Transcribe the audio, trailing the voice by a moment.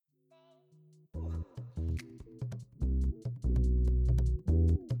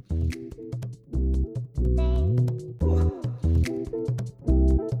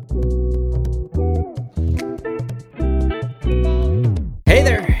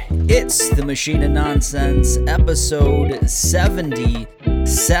It's the Machine of Nonsense, episode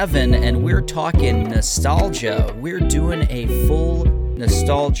 77, and we're talking nostalgia. We're doing a full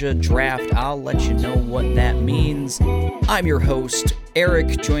nostalgia draft. I'll let you know what that means. I'm your host,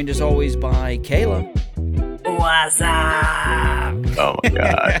 Eric, joined as always by Kayla. What's up? Oh my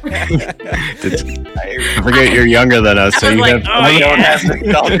god! I forget you're younger than us, so you like, have. oh, don't yeah. have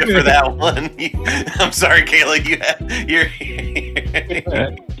nostalgia for that one. I'm sorry, Kayla. You're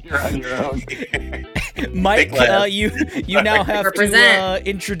You're on your own. Mike, Big laugh. you now have to Represent.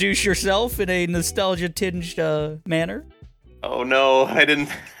 introduce yourself in a nostalgia-tinged manner. Oh no, I didn't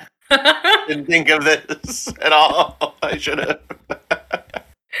think of this at all. I should have.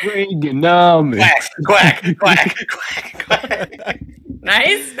 Reaganomics. Quack, quack, quack, quack.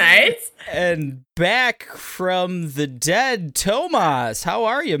 Nice. And back from the dead, Tomas. How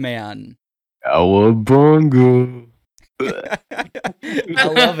are you, man? Cowabunga.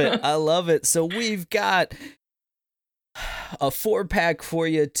 I love it. So we've got a 4-pack for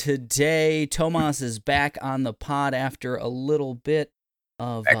you today. Tomas is back on the pod after a little bit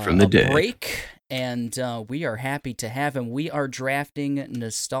of Back from the a dead. break, and we are happy to have him. We are drafting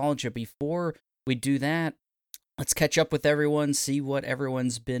nostalgia. Before we do that, let's catch up with everyone, see what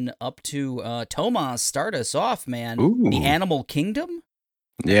everyone's been up to. Tomas, start us off, man. Ooh. The Animal Kingdom?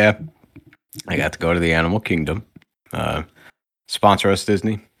 Yeah, I got to go to the Animal Kingdom. Sponsor us,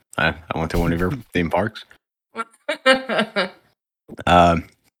 Disney. I went to one of your theme parks. No,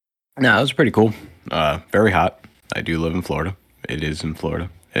 it was pretty cool. Very hot. I do live in Florida. It is in Florida.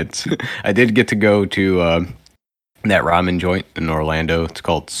 It's. I did get to go to that ramen joint in Orlando. It's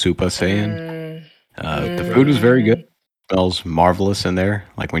called Super Saiyan. The food was very good. Smells marvelous in there.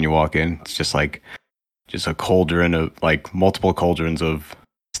 Like when you walk in, it's just a cauldron of like multiple cauldrons of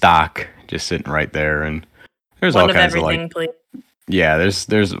stock just sitting right there, and there's One all of kinds of everything, like please. yeah. There's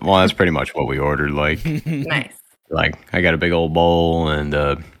well, that's pretty much what we ordered. Like Nice. like I got a big old bowl and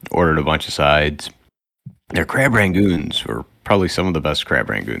ordered a bunch of sides. Their crab rangoons were probably some of the best crab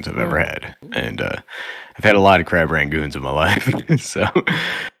rangoons I've ever had, and I've had a lot of crab rangoons in my life. So,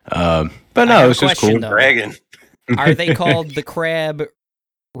 but no, have it was a just question, cool. though. Dragon. Are they called the crab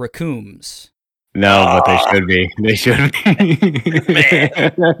raccoons? No, but they should be. They should be.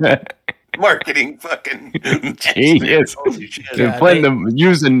 Marketing fucking Genius. Holy shit. They're Yeah, playing them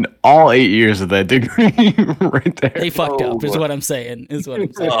using all 8 years of that degree right there. They fucked up, is Oh. what I'm saying.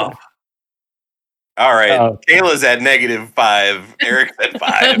 Oh. All right. Oh. Kayla's at -5. Eric's at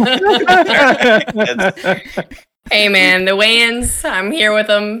 5. Hey, man, the Wayans, I'm here with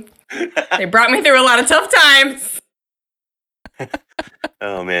them. They brought me through a lot of tough times.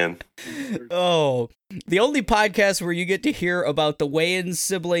 Oh man. Oh, the only podcast where you get to hear about the Wayans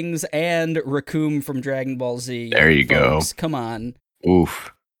siblings and Raccoon from Dragon Ball Z. There you go. folks. Come on.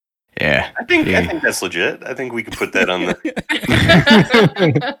 Oof. Yeah. I think Yeah. that's legit. I think we can put that on the.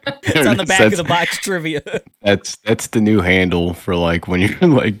 It's on the back of the box trivia. That's the new handle for like when you're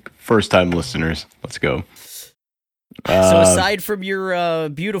like first time listeners. Let's go. So aside from your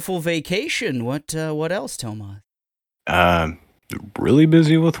beautiful vacation, what else, Tomas? Really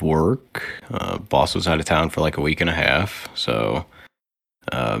busy with work. Boss was out of town for like a week and a half, so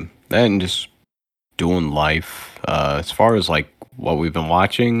then just doing life. As far as like what we've been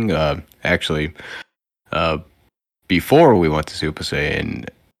watching, actually, before we went to Super Saiyan,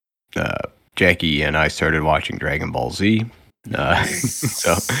 Jackie and I started watching Dragon Ball Z.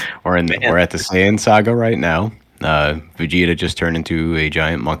 So we're at the Saiyan saga right now. Vegeta just turned into a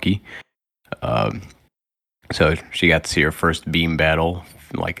giant monkey. So she got to see her first beam battle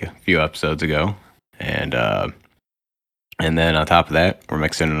like a few episodes ago, and then on top of that, we're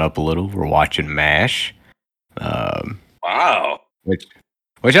mixing it up a little. We're watching MASH, Wow. which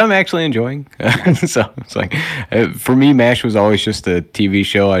I'm actually enjoying. So it's like for me, MASH was always just a TV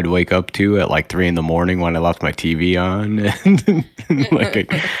show I'd wake up to at like 3 a.m. when I left my TV on, and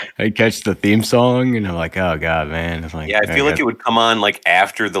like I catch the theme song, and I'm like, oh god, man! It's like, Yeah, I feel like it would come on like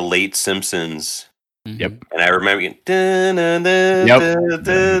after the late Simpsons. Yep. And I remember getting, and then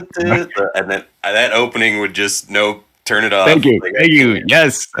that opening would just turn it off. Thank you. Like, Thank you.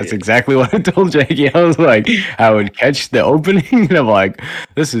 Yes, that's Yeah. exactly what I told Jackie. I was like, I would catch the opening and I'm like,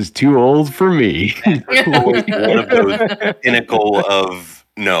 this is too old for me. One of those pinnacle of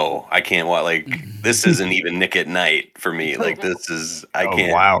no, I can't watch. Like this isn't even Nick at Night for me. Like this is I Oh,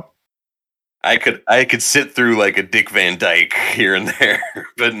 can't. wow. I could sit through like a Dick Van Dyke here and there,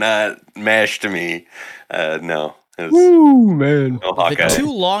 but not MASH to me. No, Woo, man. Oh, The Hawkeye.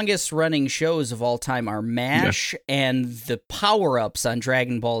 two longest running shows of all time are MASH and the power-ups on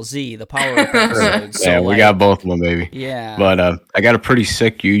Dragon Ball Z, the power-up episodes. Yeah, So, we got both of them, baby. Yeah. But I got a pretty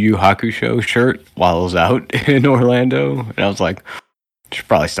sick Yu Yu Hakusho shirt while I was out in Orlando, and I was like, should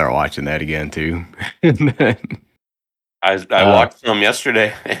probably start watching that again too. And then, I watched some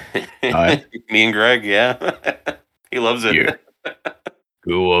yesterday. yeah? Me and Greg, yeah. He loves it. Yeah.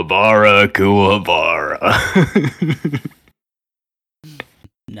 Kuwabara.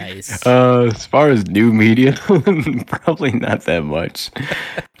 Nice. As far as new media, probably not that much.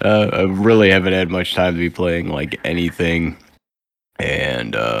 I really haven't had much time to be playing like anything,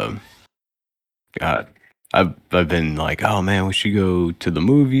 and God, I've been like, oh man, we should go to the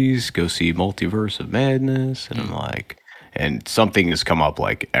movies, go see Multiverse of Madness, and I'm like, and something has come up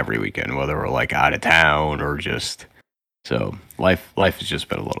like every weekend, whether we're like out of town or just so life has just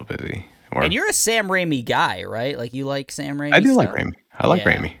been a little busy. Or, And you're a Sam Raimi guy, right? Like you like Sam Raimi. I do like stuff? Raimi. I like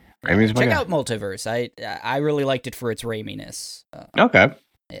Yeah. Raimi. Raimi's my Check guy. out Multiverse. I really liked it for its Raiminess. Okay.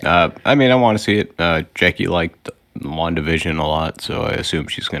 Yeah. I mean, I want to see it. Jackie liked WandaVision a lot, so I assume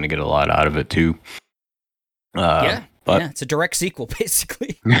she's going to get a lot out of it too. Yeah, but yeah, it's a direct sequel,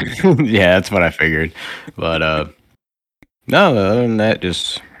 basically. yeah, that's what I figured. But no, other than that,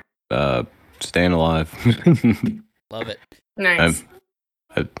 just staying alive. Love it. Nice.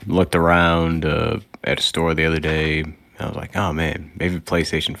 I looked around at a store the other day. I was like, oh man, maybe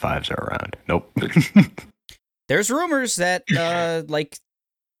PlayStation 5s are around. Nope. There's rumors that like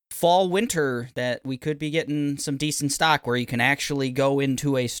fall winter that we could be getting some decent stock where you can actually go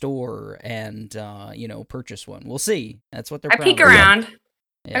into a store and purchase one. We'll see. That's what they're. I peek promising. around.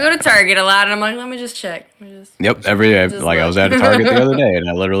 Yeah. I go to Target a lot, and I'm like, let me just check. Yep, every day. Just Like I was at look. a Target the other day, and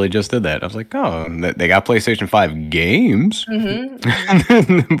I literally just did that. I was like, oh, they got PlayStation 5 games,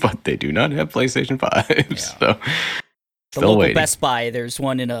 Mm-hmm. but they do not have PlayStation 5. Yeah. So The still local waiting. Best Buy, there's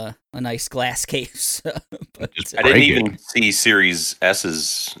one in a nice glass case. But Just I didn't break even it. see Series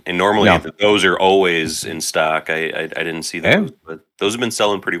S's, and normally No. those are always in stock. I didn't see Yeah. those, but those have been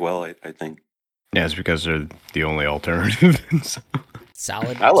selling pretty well. I think. Yeah, it's because they're the only alternative. So,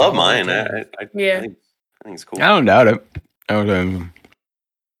 solid. I love solid mine. alternative. Yeah. I think it's cool. I don't doubt it.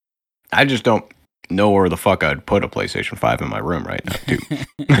 I just don't know where the fuck I'd put a PlayStation 5 in my room right now, too.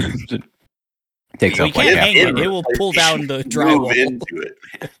 It takes We up like can't half hang the it. room. It will pull down the Move drywall. into it.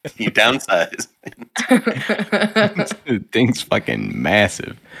 You downsize. Thing's fucking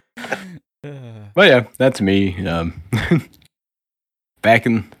massive. But yeah, that's me. Back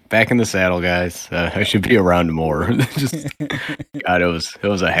in the saddle, guys. I should be around more. Just God, it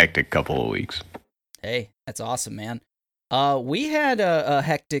was a hectic couple of weeks. Hey, that's awesome, man. We had a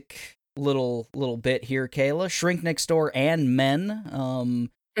hectic little bit here, Kayla. Shrink Next Door and Men.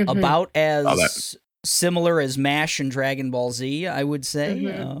 Mhm. About as that. similar as MASH and Dragon Ball Z, I would say.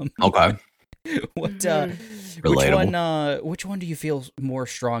 Mhm. Okay. What Mhm. which one do you feel more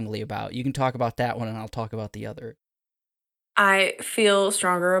strongly about? You can talk about that one and I'll talk about the other. I feel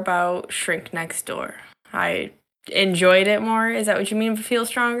stronger about Shrink Next Door. I enjoyed it more. Is that what you mean? Feel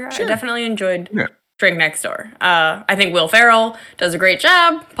stronger? Sure. I definitely enjoyed Yeah. Shrink Next Door. I think Will Ferrell does a great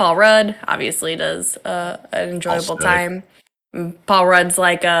job. Paul Rudd obviously does an enjoyable sick. time. Paul Rudd's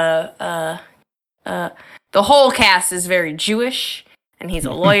like the whole cast is very Jewish, and he's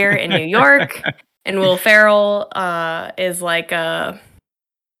a lawyer in New York. And Will Ferrell is like a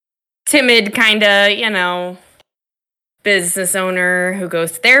timid kind of, business owner who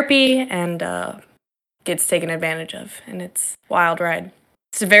goes to therapy and gets taken advantage of. And it's a wild ride.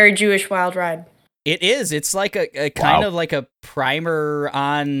 It's a very Jewish wild ride. It is. It's like a kind Wow. of like a primer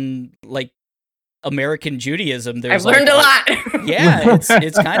on like American Judaism. There's I've learned a lot. Yeah,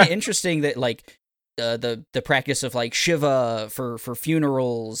 it's kind of interesting that like the practice of like shiva for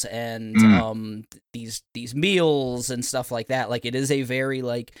funerals and these meals and stuff like that. Like it is a very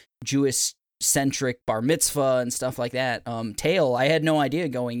like Jewish centric bar mitzvah and stuff like that. Tale, I had no idea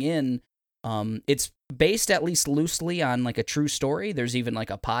going in. It's based at least loosely on like a true story. There's even like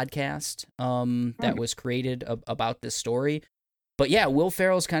a podcast that was created about this story. But yeah, Will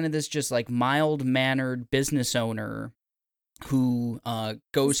Ferrell's kind of this just like mild-mannered business owner who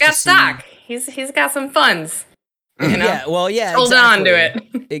goes He's got to stock. He's got some funds. You know? Yeah, well, yeah, Hold on to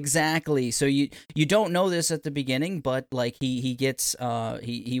it. Exactly. So you don't know this at the beginning, but like he gets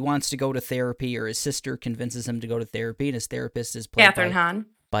he wants to go to therapy, or his sister convinces him to go to therapy, and his therapist is played Catherine Hahn.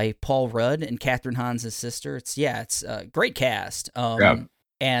 by Paul Rudd, and Catherine Hahn's his sister. It's a great cast. Yeah.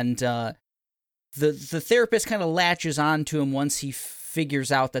 And the therapist kind of latches on to him once he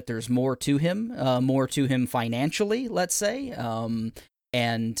figures out that there's more to him financially, let's say.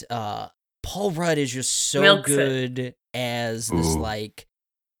 And Paul Rudd is just so Milks it. good as this Ooh. like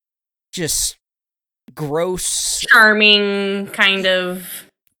just gross, Charming, kind of.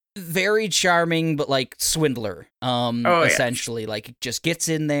 very charming, but like swindler. Oh, yes. Essentially, like just gets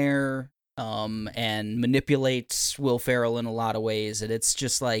in there, and manipulates Will Ferrell in a lot of ways, and it's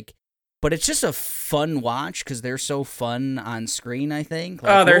just like, but it's just a fun watch because they're so fun on screen. I think.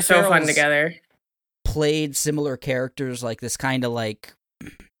 Like, Oh, they're Will so fun Ferrell's together. Played similar characters, like this kind of like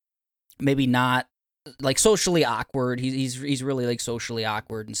maybe not like socially awkward. He's really like socially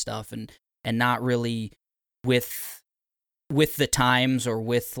awkward and stuff, and not really with the times or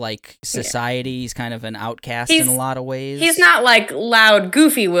with like society. He's kind of an outcast in a lot of ways. He's not like loud,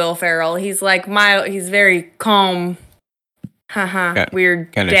 goofy Will Ferrell. He's like mild. He's very calm.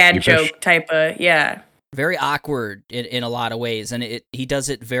 Weird kinda dad sheepish. joke type of, yeah. Very awkward in a lot of ways, and he does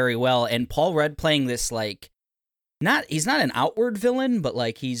it very well. And Paul Rudd playing this like he's not an outward villain, but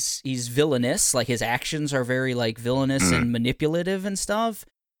like he's villainous. Like his actions are very like villainous and manipulative and stuff.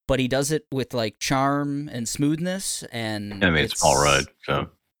 But he does it with like charm and smoothness, and I mean, it's Paul Rudd, so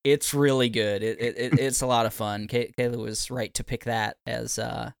it's really good. It's a lot of fun. Kayla was right to pick that as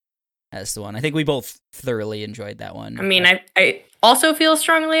the one. I think we both thoroughly enjoyed that one. I mean, I also feel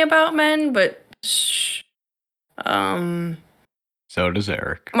strongly about men, but so does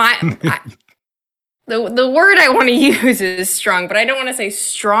Eric. The word I want to use is strong, but I don't want to say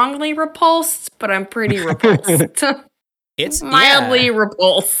strongly repulsed, but I'm pretty repulsed. It's mildly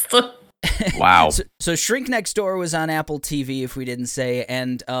repulsed. Wow. So Shrink Next Door was on Apple TV, if we didn't say,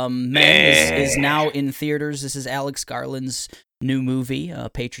 and Men is now in theaters. This is Alex Garland's new movie,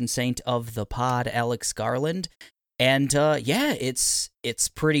 patron saint of the pod, Alex Garland. And it's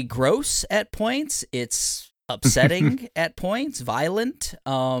pretty gross at points. It's upsetting at points, violent.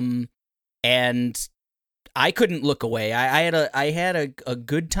 And I couldn't look away. I had a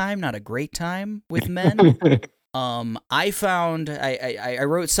good time, not a great time with Men. I found I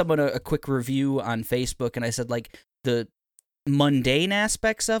wrote someone a quick review on Facebook, and I said like the mundane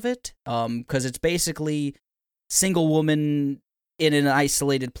aspects of it, because it's basically single woman in an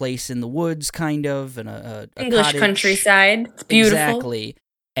isolated place in the woods, kind of, in a English cottage. Countryside. It's beautiful. Exactly,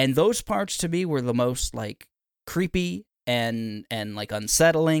 and those parts to me were the most like creepy and like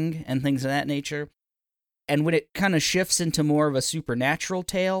unsettling and things of that nature. And when it kind of shifts into more of a supernatural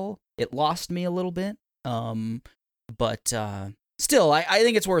tale, it lost me a little bit. But still, I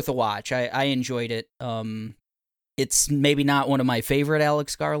think it's worth a watch. I enjoyed it. It's maybe not one of my favorite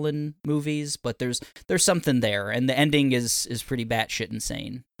Alex Garland movies, but there's something there, and the ending is pretty batshit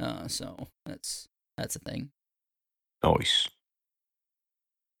insane. So that's a thing. Nice.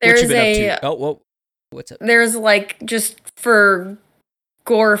 There's what you been up to? Oh, whoa. What's up? There's like, just for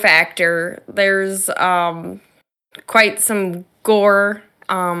gore factor, there's quite some gore.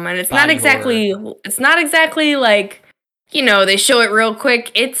 And it's not exactly like, you know, they show it real quick.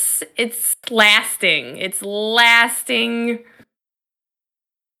 It's lasting. It's lasting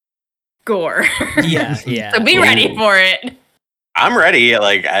gore. Yeah. So be ready for it. I'm ready.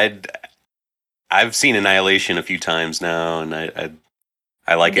 Like I've seen Annihilation a few times now, and I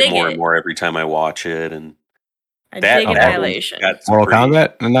like it more and more every time I watch it. And I dig Annihilation. Mortal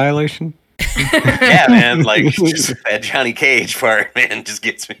Kombat Annihilation. Yeah, man, like just that Johnny Cage part, man, just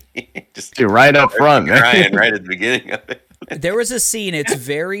gets me. You're right up front, man. Crying right at the beginning of it. There was a scene. It's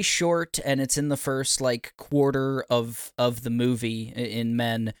very short, and it's in the first like quarter of the movie in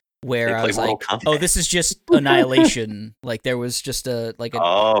Men, where I was like, "Oh, this is just Annihilation." Like there was just a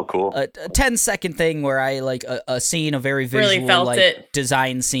cool a 10-second thing where I like a scene, a very visual really felt like it.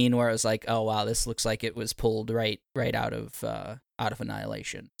 design scene where I was like, "Oh wow, this looks like it was pulled right out of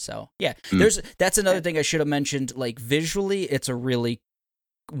Annihilation." So yeah, that's another thing I should have mentioned. Like visually, it's a really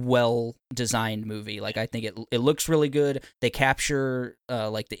well designed movie. Like I think it looks really good. They capture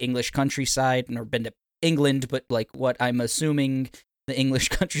like the English countryside, and I've been to England, but like what I'm assuming the English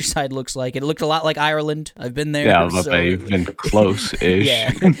countryside looks like. It looked a lot like Ireland. I've been there. Yeah, but they've been close-ish.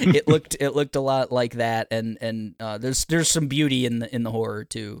 Yeah, it looked a lot like that, and there's some beauty in the horror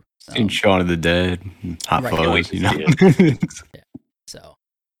too. In Shaun of the Dead, Hot Fuzz, you know. Yeah. So,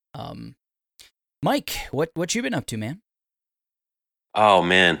 Mike, what you been up to, man? Oh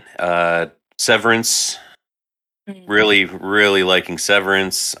man, Severance. Really, really liking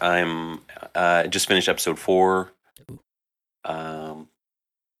Severance. I'm just finished episode 4.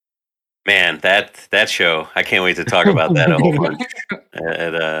 Man, that show, I can't wait to talk about that a whole bunch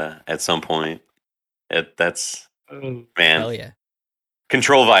at some point. That's man. Hell yeah.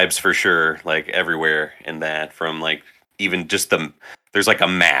 Control vibes for sure, like everywhere in that, from like even just there's like a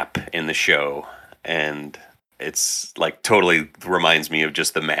map in the show, and it's like totally reminds me of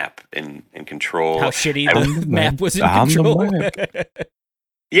just the map and Control. How shitty the map was in I'm the Control. map.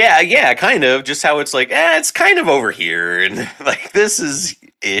 Yeah, kind of. Just how it's like, it's kind of over here, and like this is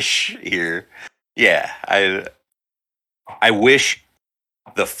ish here. Yeah, I wish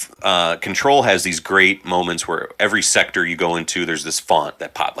the Control has these great moments where every sector you go into, there's this font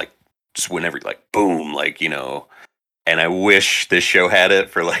that pop like just whenever like boom, like and I wish this show had it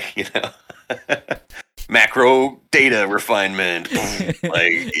for like macro data refinement,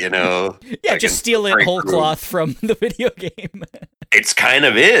 like Yeah, just steal it whole cloth from the video game. It's kind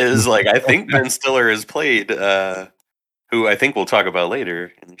of is like I think Ben Stiller has played, who I think we'll talk about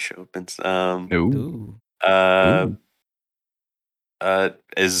later in the show. Ooh.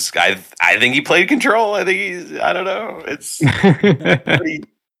 Is I think he played Control. I think I don't know. It's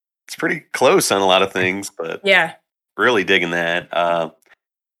pretty close on a lot of things, but Yeah. really digging that.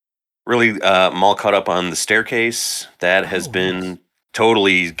 Really, I'm all caught up on The Staircase. That has been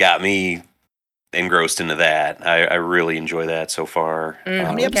totally got me engrossed into that. I really enjoy that so far.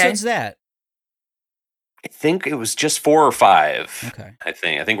 How many episodes is that? I think it was just 4 or 5. Okay. I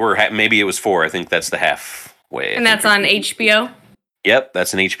think we're maybe it was 4. I think that's the halfway. And that's on HBO? Yep,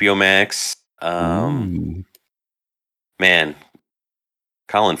 that's an HBO Max. Man,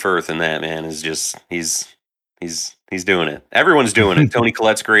 Colin Firth in that, man, is just he's doing it. Everyone's doing it. Toni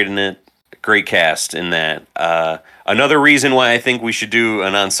Collette's great in it. Great cast in that. Another reason why I think we should do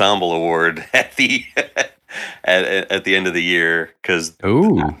an ensemble award at the at the end of the year, because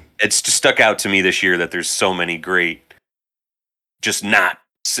it's just stuck out to me this year that there's so many great. I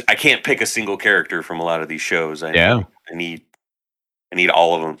can't pick a single character from a lot of these shows. I need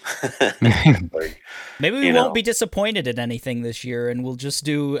all of them. Maybe we won't be disappointed in anything this year, and we'll just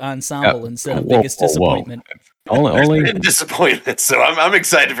do ensemble instead of biggest disappointment. Only disappointment. So I'm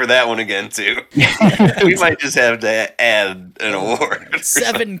excited for that one again too. We might just have to add an award.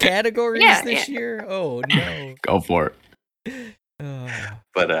 7 categories this year. Oh no! Go for it.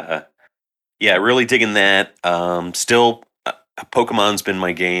 But really digging that. Still, Pokemon's been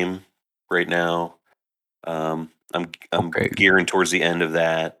my game right now. I'm gearing towards the end of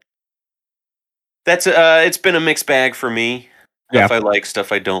that. That's it's been a mixed bag for me. Stuff I like,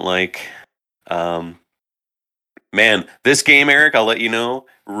 stuff I don't like. Man, this game, Eric, I'll let you know,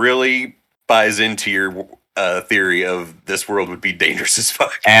 really buys into your theory of this world would be dangerous as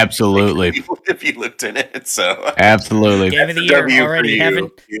fuck. Absolutely. if you looked in it, so absolutely. Game of the year already.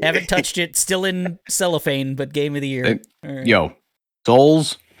 Haven't touched it. Still in cellophane, but game of the year. Right. Yo,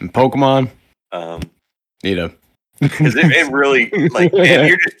 Souls and Pokemon. Because it really, like, man,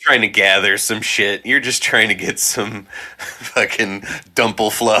 you're just trying to gather some shit. You're just trying to get some fucking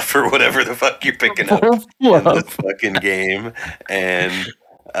dumple fluff or whatever the fuck you're picking up in this fucking game. And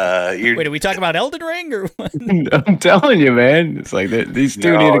wait, are we talking about Elden Ring or what? I'm telling you, man. It's like these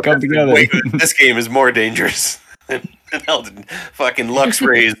two need to come together. This game is more dangerous than Elden. Fucking Lux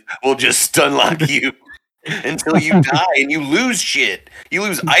Rays will just stun lock you until you die and you lose shit. You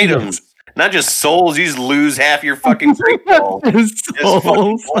lose items. Not just souls, you just lose half your fucking great ball. It's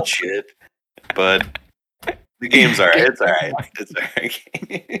fucking bullshit. But the game's alright. It's alright. It's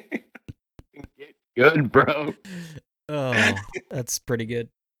alright. Good, bro. Oh, that's pretty good.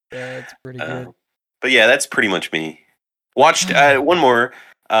 That's pretty good. But yeah, that's pretty much me. Watched one more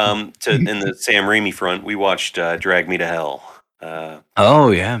in the Sam Raimi front. We watched Drag Me to Hell.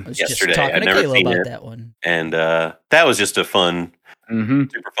 Oh yeah, I was yesterday. Just talking I'd to never Kayla seen about it, that one, and that was just a fun,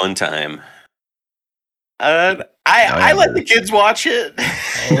 super fun time. I let the kids watch it.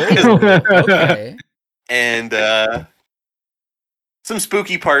 Okay. And some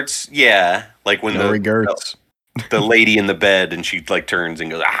spooky parts, yeah, like when the lady in the bed and she like turns and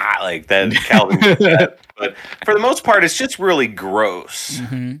goes like that. Calvin, but for the most part, it's just really gross.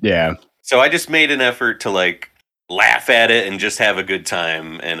 Mm-hmm. Yeah. So I just made an effort to like laugh at it and just have a good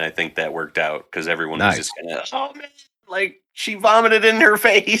time, and I think that worked out because everyone was just kind of, oh man, like she vomited in her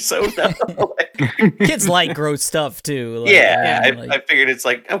face. Oh no! Kids like gross stuff too. Like, I figured it's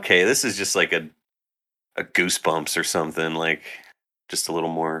like, okay, this is just like a Goosebumps or something, like just a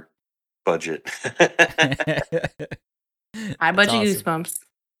little more budget. High budget Goosebumps.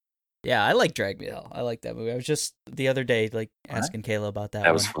 Yeah, I like Drag Me to Hell. I like that movie. I was just the other day like asking Kayla about that.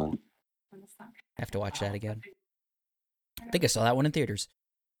 That was fun. Have to watch that again. I think I saw that one in theaters.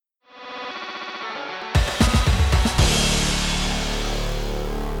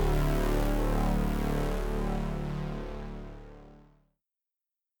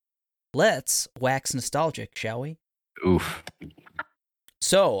 Let's wax nostalgic, shall we? Oof.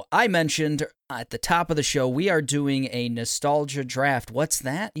 So, I mentioned at the top of the show, we are doing a nostalgia draft. What's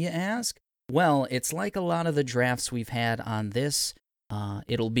that, you ask? Well, it's like a lot of the drafts we've had on this.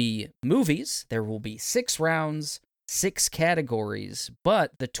 It'll be movies. There will be 6 rounds, 6 categories.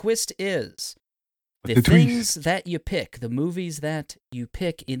 But the twist is the things that you pick, the movies that you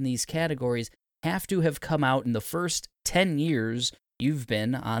pick in these categories, have to have come out in the first 10 years you've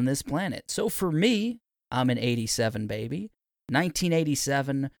been on this planet. So for me, I'm an 87 baby.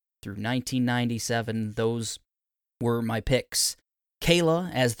 1987 through 1997, those were my picks.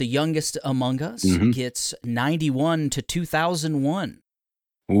 Kayla, as the youngest among us, gets 91 to 2001.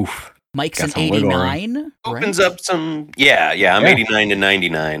 Oof. Mike's Got an some wiggle room. 89. Opens up some. Yeah. I'm 89 to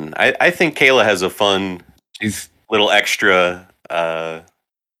 99. I think Kayla has a fun She's little extra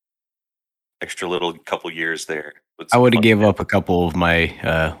little couple years there. I would have gave up a couple of my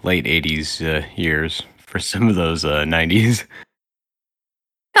late 80s years for some of those 90s.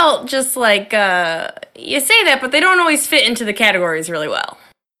 Felt just like you say that, but they don't always fit into the categories really well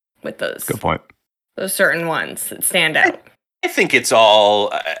with those Good point. those certain ones that stand out. I think it's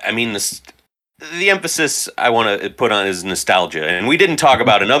all. I mean, the emphasis I want to put on is nostalgia, and we didn't talk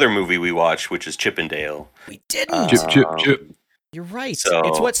about another movie we watched, which is Chippendale. We didn't. Chip. You're right. So-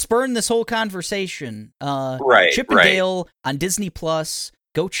 It's what spurned this whole conversation. Right. Chippendale on Disney Plus.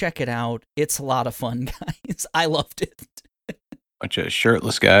 Go check it out. It's a lot of fun, guys. I loved it. Bunch of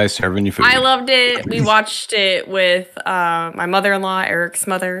shirtless guys serving you food. I loved it. We watched it with my mother-in-law, Eric's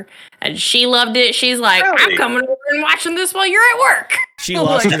mother, and she loved it. She's like, Really? I'm coming over and watching this while you're at work. She I'm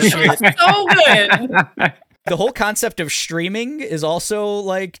lost like, her shit. so good. The whole concept of streaming is also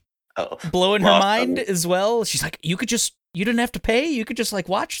like Oh, blowing her Awesome. mind as well. She's like, you didn't have to pay. You could just like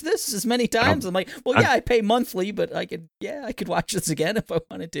watch this as many times. I'm like, well, yeah, I pay monthly, but I could watch this again if I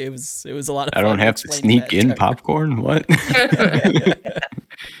wanted to. It was a lot of fun. I don't have to explaining sneak that in to her. popcorn. What?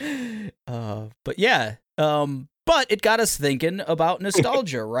 But yeah, but it got us thinking about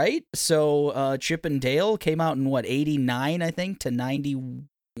nostalgia, right? So Chip and Dale came out in what, 89, I think, to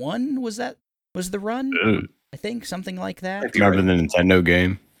 91 was the run? Ugh. I think something like that. Remember the Nintendo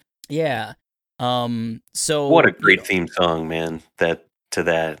game? Yeah. So what a great theme song, man! Which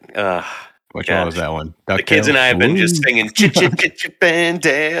Which Gosh. one was that one? the kids and I have been just singing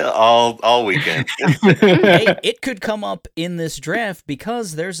Chippendale all weekend. Hey, it could come up in this draft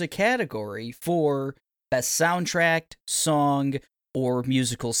because there's a category for best soundtrack, song, or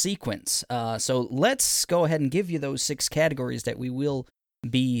musical sequence. So let's go ahead and give you those 6 categories that we will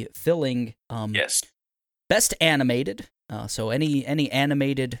be filling. Yes. Best animated. So any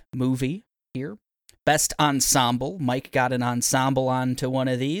animated movie here. Best ensemble. Mike got an ensemble onto one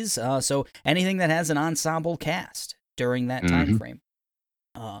of these. So anything that has an ensemble cast during that time frame.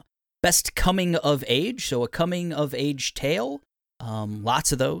 Best coming of age. So a coming of age tale.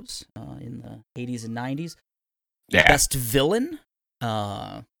 Lots of those in the 80s and 90s. Yeah. Best villain.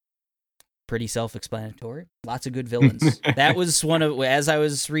 Pretty self-explanatory. Lots of good villains. That was one of, as I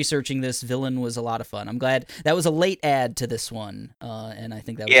was researching this, villain was a lot of fun. I'm glad that was a late add to this one, and I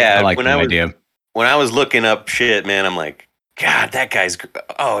think that was Yeah, I like when the I was- idea. When I was looking up shit, man, I'm like, God, that guy's.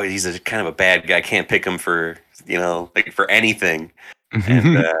 Oh, he's a kind of a bad guy. Can't pick him for like for anything.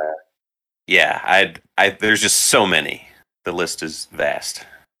 And yeah, there's just so many. The list is vast.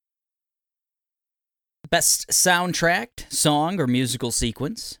 Best soundtrack, song, or musical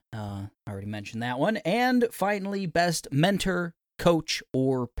sequence. I already mentioned that one. And finally, best mentor, coach,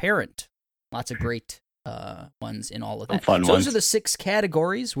 or parent. Lots of great ones in all of that. Fun So ones. those are the 6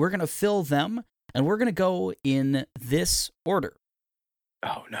 categories. We're going to fill them, and we're going to go in this order.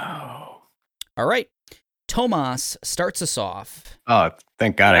 Oh no. All right. Tomas starts us off, Oh,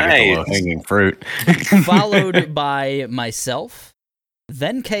 thank God I get the Nice. low hanging fruit. followed by myself,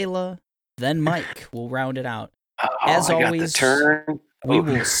 then Kayla, then Mike. We'll round it out. As I got always, the turn. We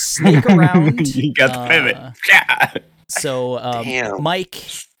will snake around. You got the pivot. Yeah. So, Damn. Mike,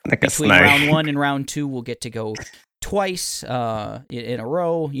 Like a between snake. round 1 and round 2, we'll get to go twice in a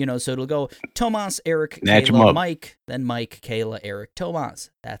row. So it'll go Tomas, Eric, Match 'em Kayla, up. Mike, then Mike, Kayla, Eric, Tomas.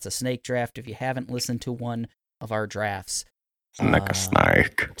 That's a snake draft if you haven't listened to one of our drafts. Like a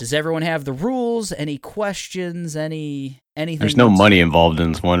snake. Does everyone have the rules? Any questions? Anything? There's no money involved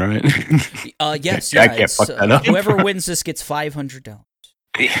in this one, right? Yes, I yeah. can't it's, fuck that up. Whoever wins this gets $500.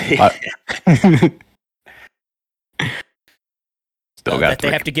 Still got That they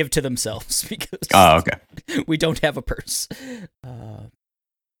three. have to give to themselves because Oh, okay. we don't have a purse.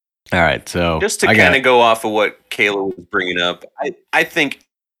 All right, so Just to I got- kind of go off of what Kayla was bringing up, I think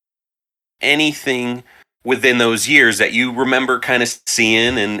anything within those years that you remember kind of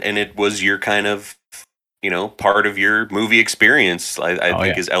seeing and it was your kind of, part of your movie experience, I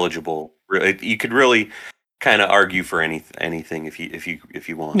think is eligible. You could really kind of argue for anything if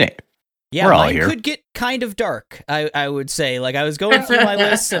you want. Yeah. Yeah, We're all mine here. could get kind of dark. I would say. Like I was going through my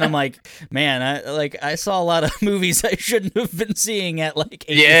list, and I'm like, man, I saw a lot of movies I shouldn't have been seeing at like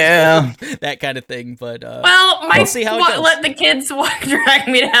 8 Yeah. that kind of thing. But Well, Mike see how it goes. let the kids drag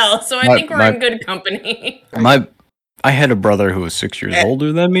me to hell, so I My- think we're my- in good company. I had a brother who was 6 years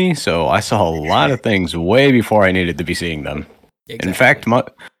older than me, so I saw a lot of things way before I needed to be seeing them. Exactly. In fact,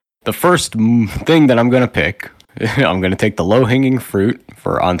 the first thing that I'm going to pick, I'm going to take the low-hanging fruit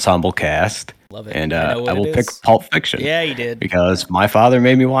for ensemble cast, Love it. and I know what I will it pick is. Pulp Fiction. Yeah, you did. Because my father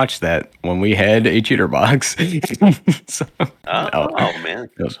made me watch that when we had a cheater box. So, Oh man.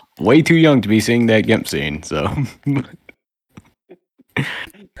 I was way too young to be seeing that Gimp scene, so...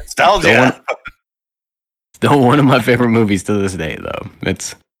 Nostalgia. Still one of my favorite movies to this day, though.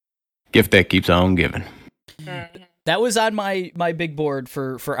 It's gift that keeps on giving. That was on my big board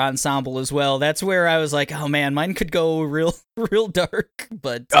for ensemble as well. That's where I was like, oh man, mine could go real dark.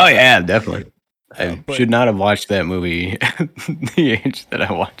 But Oh yeah, definitely. I but- should not have watched that movie at the age that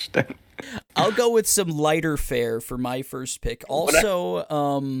I watched it. I'll go with some lighter fare for my first pick. Also,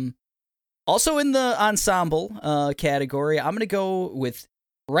 also in the ensemble category, I'm gonna go with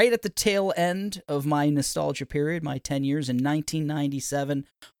right at the tail end of my nostalgia period, my 10 years in 1997,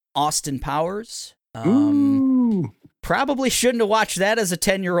 Austin Powers. Ooh. Probably shouldn't have watched that as a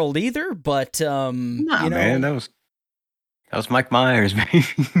 10-year-old either, but Nah, you know, man, that was Mike Myers, man.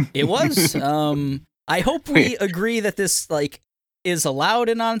 it was. I hope we agree that this like is allowed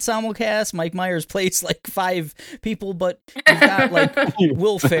in ensemble cast. Mike Myers plays like 5 people, but you've got like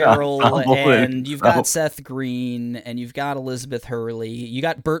Will Ferrell Ensemble and you've got itself. Seth Green and you've got Elizabeth Hurley. You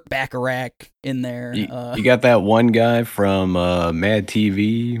got Burt Bacharach in there. You got that one guy from Mad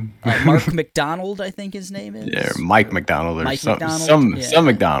TV. Mark McDonald, I think his name is. Yeah, Mike McDonald or Mike some McDonald? some Yeah.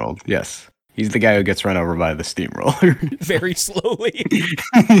 McDonald. Yes, he's the guy who gets run over by the steamroller. Very slowly.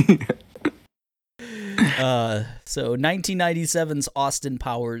 So 1997's Austin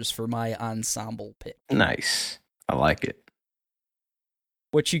Powers for my ensemble pick. Nice, I like it.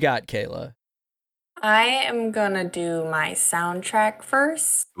 What you got, Kayla? I am gonna do my soundtrack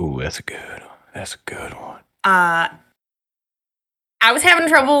first. Ooh, that's a good one. I was having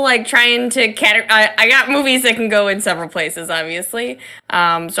trouble like trying to I got movies that can go in several places, obviously.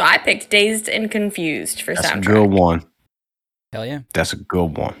 So I picked Dazed and Confused for That's soundtrack. a good one. Hell yeah. That's a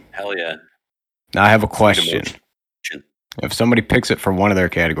good one. Hell yeah. Now I have a question. Emotion. If somebody picks it for one of their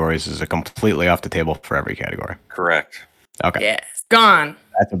categories, is it completely off the table for every category? Correct. Okay, Yeah, it's gone.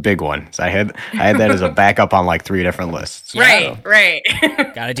 that's a big one. So I had that as a backup on like 3 different lists. Yeah. Right.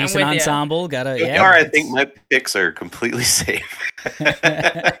 Got a decent with ya. ensemble. Got a So yeah. far, I think my picks are completely safe.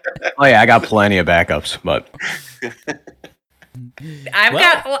 Oh yeah, I got plenty of backups, but I've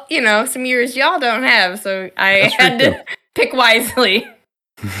Well- got some years y'all don't have, so I That's had true, to pick wisely.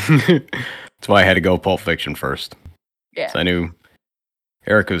 that's why I had to go Pulp Fiction first. Yeah. So I knew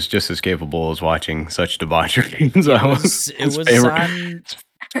Eric was just as capable as watching such debauchery. So It was his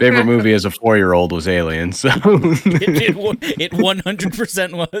favorite movie as a 4-year-old was Alien. So it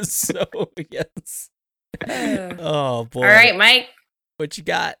 100% was. So yes. Oh boy. All right, Mike. What you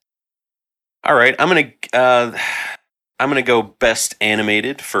got? All right, I'm gonna go best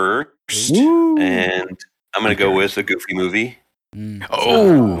animated first, Woo. and I'm gonna go with a Goofy movie.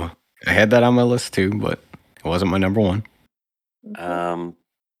 Oh, I had that on my list too, but it wasn't my number one.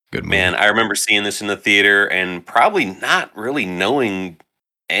 Good movie. Man, I remember seeing this in the theater and probably not really knowing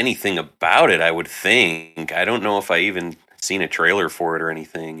anything about it. I would think. I don't know if I even seen a trailer for it or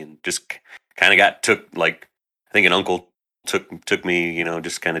anything, and just kind of took like I think an uncle took me,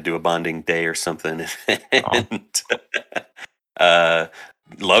 just kind of do a bonding day or something, and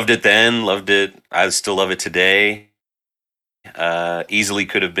loved it then, loved it. I still love it today. Easily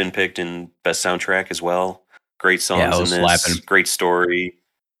could have been picked in best soundtrack as well. Great songs Yeah, it in was this. slapping. Great story.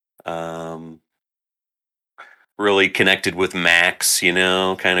 Really connected with Max, kind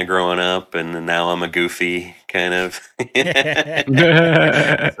of growing up, and then now I'm a Goofy kind of.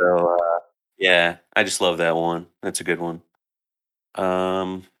 So yeah, I just love that one. That's a good one.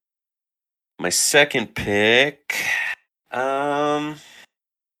 My second pick, I'm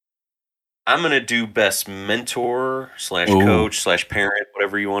gonna do best mentor / coach / parent,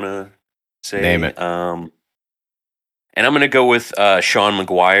 whatever you want to say. Name it. And I'm gonna go with Sean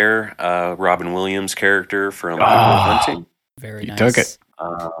McGuire, Robin Williams' character from Good Will Hunting. Very You nice. took it.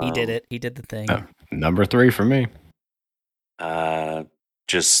 He did it. He did the thing. Number 3 for me.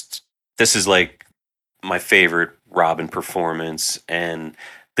 Just this is like my favorite Robin performance, and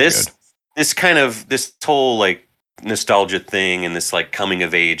this whole like nostalgia thing and this like coming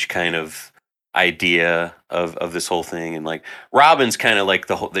of age kind of idea of this whole thing, and like Robin's kind of like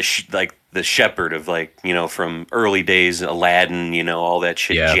the shepherd of like, you know, from early days Aladdin, you know, all that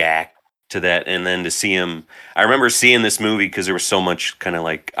shit, Yeah. Jack to that, and then to see him. I remember seeing this movie because there was so much kind of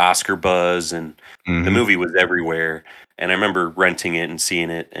like Oscar buzz, and Mhm. the movie was everywhere. And I remember renting it and seeing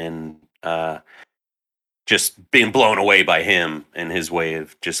it, and just being blown away by him and his way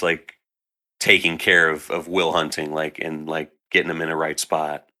of just like taking care of Will Hunting, like, and like getting him in a right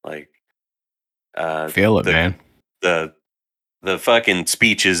spot, like. Feel it, the- man. The fucking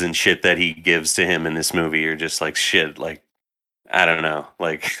speeches and shit that he gives to him in this movie are just like shit. Like, I don't know.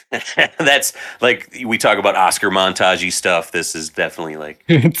 Like, that's like, we talk about Oscar montagey stuff. This is definitely like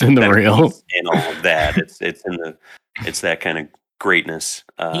It's in the real. in all of that. It's that kind of greatness.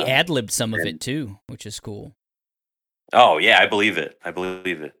 He ad-libbed some of and- it too, which is cool. Oh yeah, I believe it.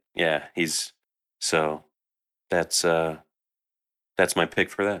 Yeah, so that's my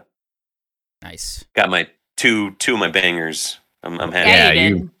pick for that. Nice. Got my two of my bangers. I'm happy. Yeah,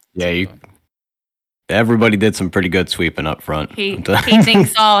 Yeah, you did. Everybody did some pretty good sweeping up front. He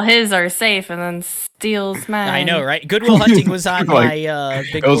thinks all his are safe and then steals mine. I know, right? Good Will Hunting was on Like, my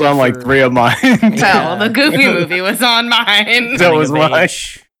big It was board on like for 3 of mine. Yeah. Well, the Goofy movie was on mine. That coming was of mine.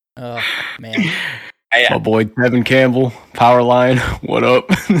 age. Oh man. My boy Tevin Campbell, Powerline, what up?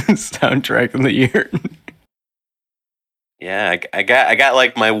 Soundtrack of the year. Yeah, I got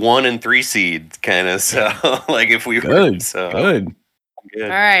like my 1 and 3 seed kind of. So like if we were Good. so Good. good. All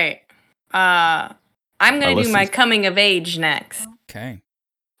right. I'm gonna My do my list is- coming of age next. Okay.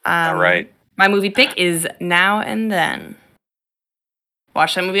 All right. My movie pick is Now and Then.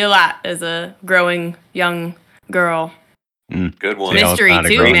 Watched that movie a lot as a growing young girl. Good one. See, I was Mystery not a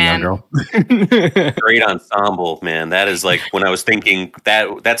too, great man. young girl. Great ensemble, man. That is like when I was thinking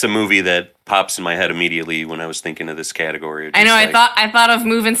that's a movie that pops in my head immediately when I was thinking of this category. I know. Just I thought of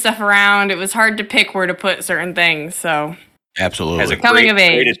moving stuff around. It was hard to pick where to put certain things. So Absolutely. has a Coming of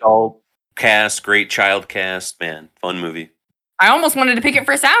age. great adult cast, great child cast, man. Fun movie. I almost wanted to pick it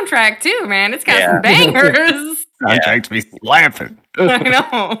for soundtrack too, man. It's got Yeah. some bangers. Soundtracks be slapping. I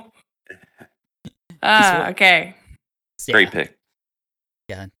know. Okay. Yeah. Great pick.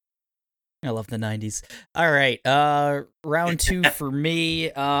 I love the 90s. All right. Round 2 for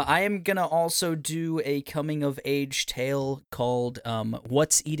me. I am going to also do a coming of age tale called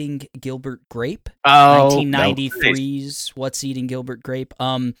What's Eating Gilbert Grape? Oh, 1993's What's Eating Gilbert Grape.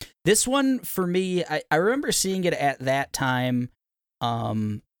 This one for me, I remember seeing it at that time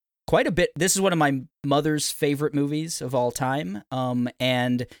quite a bit. This is one of my mother's favorite movies of all time.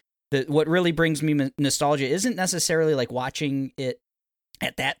 And what really brings me nostalgia isn't necessarily like watching it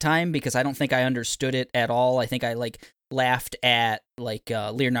at that time, because I don't think I understood it at all. I think I like laughed at like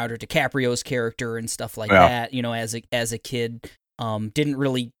Leonardo DiCaprio's character and stuff like that, you know, as a kid. Didn't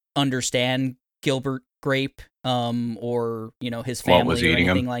really understand Gilbert Grape or, you know, his What was family or eating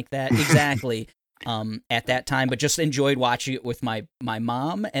anything him. like that. Exactly. At that time, but just enjoyed watching it with my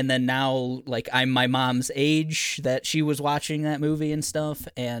mom. And then now, like, I'm my mom's age that she was watching that movie and stuff.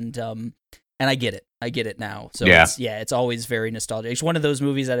 And I get it now. So Yeah. it's always very nostalgic. It's one of those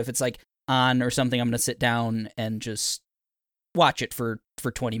movies that if it's like on or something, I'm going to sit down and just watch it for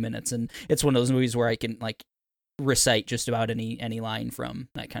 20 minutes. And it's one of those movies where I can like recite just about any line from,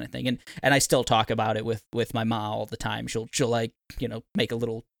 that kind of thing. And I still talk about it with my ma all the time. She'll like, you know, make a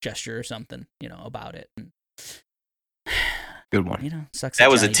little gesture or something, you know, about it. And, Good one. you know, sucks. That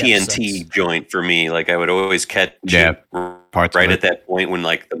that was a Johnny Depp TNT sucks. joint for me. Like I would always catch Yeah, it parts right of at it. that point when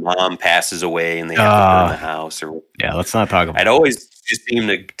like the mom passes away and they have to burn the house. Or Yeah, let's not talk about I'd always just seem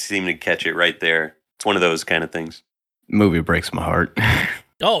to catch it right there. It's one of those kind of things. movie breaks my heart.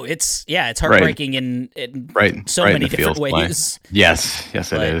 Oh, it's heartbreaking in Right. so right in many the different feels, Blaine. ways. Yes, it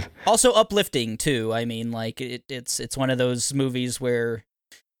But is. also uplifting too. I mean, like it's one of those movies where,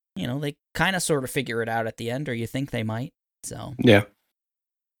 you know, they kind of sort of figure it out at the end, or you think they might. So Yeah.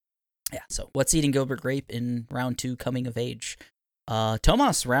 yeah. So What's Eating Gilbert Grape in round 2, coming of age.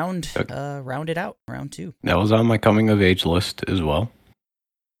 Tomas, round it out, round 2. That was on my coming of age list as well.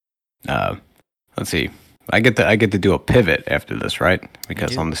 Let's see. I get to do a pivot after this, right?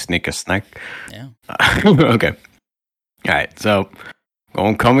 Because do. I'm the sneak a snack. Yeah. Okay. All right. So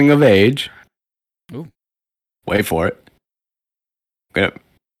going coming of age. Ooh. Wait for it.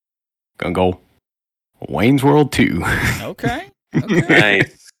 Gonna go Wayne's World 2. Okay. Okay.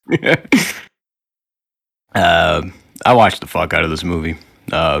 Nice. I watched the fuck out of this movie.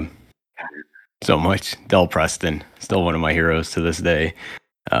 So much. Del Preston, still one of my heroes to this day.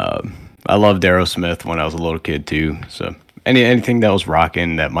 I loved Aerosmith when I was a little kid too. So anything that was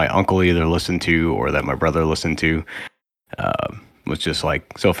rocking that my uncle either listened to or that my brother listened to was just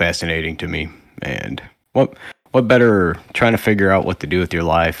like so fascinating to me. And what what better trying to figure out what to do with your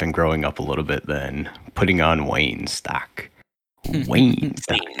life and growing up a little bit than putting on Wayne stock? Wayne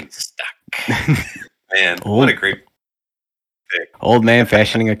stock. Man, what a great pick. Old man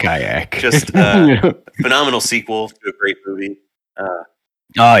fashioning a kayak. Just phenomenal sequel to a great movie.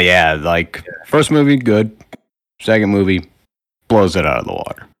 Oh yeah, like first movie good, second movie blows it out of the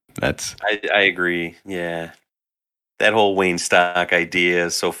water. I agree. Yeah, that whole Wayne stock idea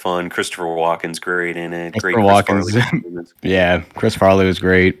is so fun. Christopher Walken's great in it. Christopher Walken's, yeah, Chris Farley was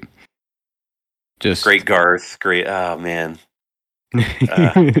great. Just great Garth. Great. Oh man.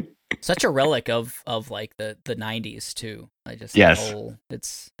 Such a relic of like the 90s too. I just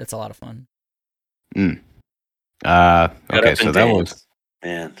it's a lot of fun. Okay, so that was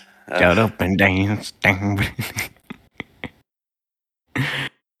man. Got up and dance.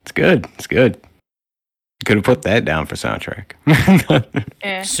 It's good. It's good. You could have put that down for soundtrack.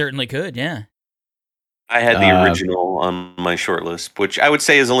 Yeah. Certainly could, yeah. I had the original on my short list, which I would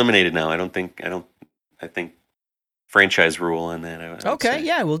say is eliminated now. I think franchise rule on that. Okay,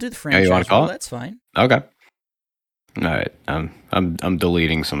 yeah, we'll do the franchise you want to call rule. it? That's fine. Okay. All right. I'm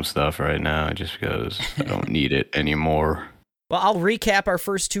deleting some stuff right now just because I don't need it anymore. Well, I'll recap our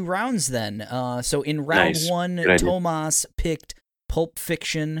first two rounds then. So in round one, Tomas picked Pulp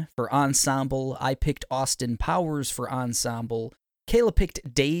Fiction for ensemble. I picked Austin Powers for ensemble. Kayla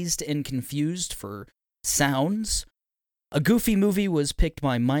picked Dazed and Confused for sounds. A Goofy movie was picked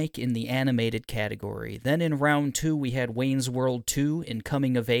by Mike in the animated category. Then in round two, we had Wayne's World 2 in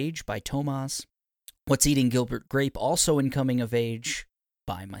Coming of Age by Tomas. What's Eating Gilbert Grape also in Coming of Age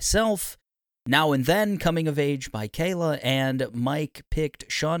by myself. Now and Then Coming of Age by Kayla. And Mike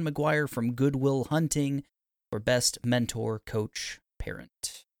picked Sean Maguire from Good Will Hunting for Best Mentor, Coach,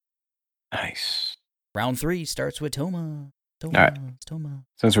 Parent. Nice. Round three starts with Tomas. All right.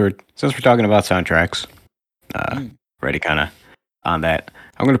 Since we're talking about soundtracks, already kind of on that,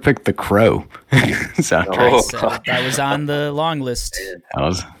 I'm gonna pick The Crow soundtrack. Nice. That was on the long list. It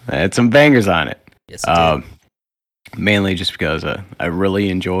had some bangers on it. Yes, it did. Mainly just because I really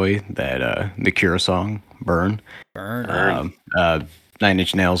enjoy that The Cure song, Burn. Burn. 9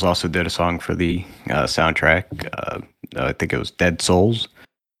 Inch Nails also did a song for the soundtrack. I think it was Dead Souls.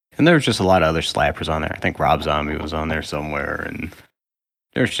 And there was just a lot of other slappers on there. I think Rob Zombie was on there somewhere, and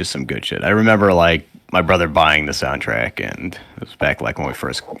there's just some good shit. I remember like my brother buying the soundtrack, and it was back like when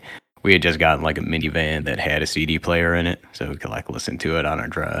we had just gotten like a minivan that had a CD player in it, so we could like listen to it on our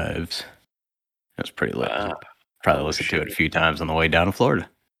drives. It was pretty lit. Wow. Probably listened to it a few times on the way down to Florida.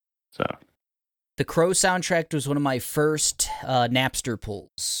 So The Crow soundtrack was one of my first Napster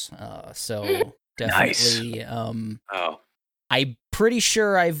pulls. So definitely. Nice. I'm pretty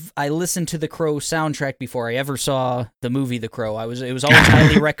sure I listened to the Crow soundtrack before I ever saw the movie The Crow. It was always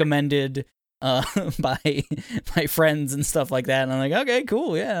highly recommended by my friends and stuff like that. And I'm like, okay,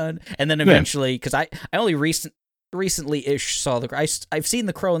 cool, yeah. And then eventually, because I only recently-ish saw the Crow. I've seen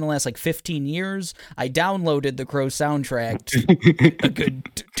The Crow in the last like 15 years. I downloaded the Crow soundtrack a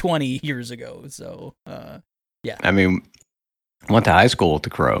good 20 years ago. So, yeah. I mean, I went to high school with The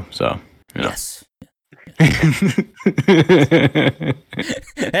Crow, so you know. Yes.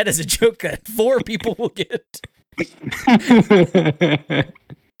 That is a joke that 4 people will get.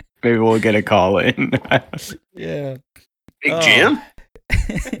 Maybe we'll get a call in. Yeah. Big Jim?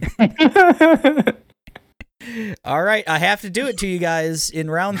 All right, I have to do it to you guys in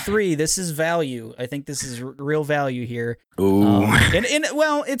round 3. This is value. I think this is real value here. Ooh.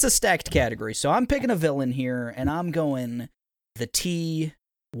 Well, it's a stacked category. So I'm picking a villain here, and I'm going the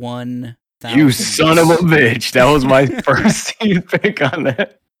T-1000. You son of a bitch. That was my first pick on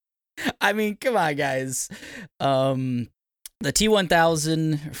that. I mean, come on, guys. The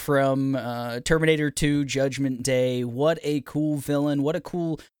T-1000 from Terminator 2 Judgment Day. What a cool villain. What a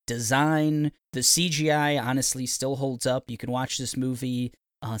cool design. The CGI honestly still holds up. You can watch this movie.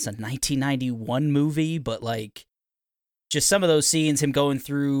 It's a 1991 movie, but like just some of those scenes, him going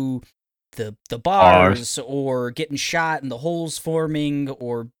through the bars or getting shot and the holes forming,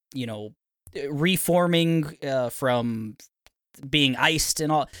 or, you know, reforming from being iced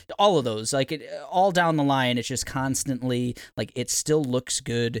and all of those, like it all down the line. It's just constantly like it still looks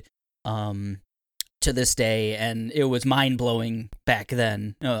good to this day, and it was mind blowing back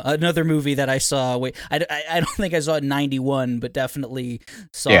then. Another movie that I saw. I don't think I saw it in '91, but definitely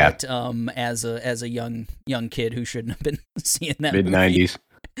saw it as a young kid who shouldn't have been seeing that mid-90s.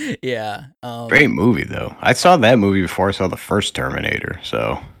 Yeah, great movie though. I saw that movie before I saw the first Terminator.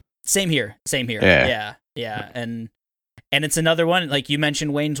 So same here. Yeah. And it's another one, like you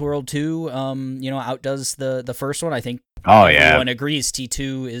mentioned, Wayne's World 2, outdoes the first one. I think Oh yeah. Everyone agrees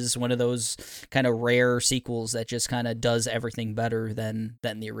T2 is one of those kind of rare sequels that just kind of does everything better than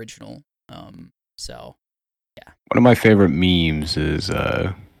the original. So One of my favorite memes is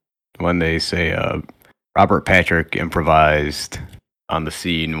when they say Robert Patrick improvised on the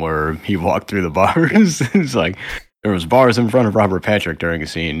scene where he walked through the bars. It's like there was bars in front of Robert Patrick during a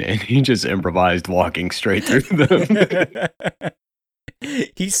scene, and he just improvised walking straight through them.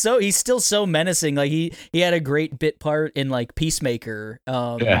 he's still so menacing. Like he had a great bit part in like Peacemaker,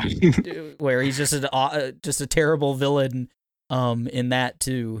 Yeah. where he's just a terrible villain, in that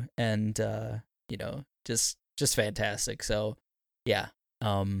too, and just fantastic. So yeah,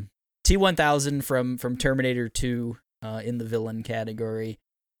 T-1000 from Terminator 2, in the villain category.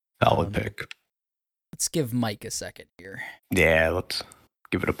 Solid pick. Let's give Mike a second here. Yeah, let's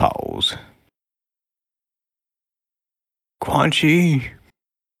give it a pause. Quan Chi.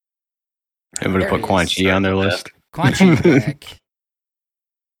 Everybody There put it Quan is. Chi on their list. Quan Chi back.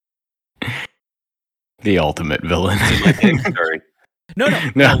 The ultimate villain. My pick, sorry. No.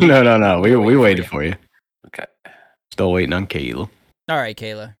 No. We waited for you. Okay. Still waiting on Kayla. All right,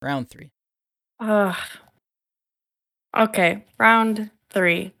 Kayla, round 3. Okay, round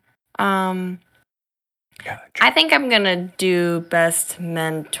 3. I think I'm gonna do best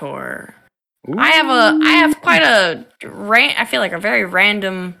mentor. I have quite I feel like a very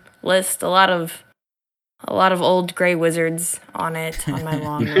random list. A lot of old gray wizards on it on my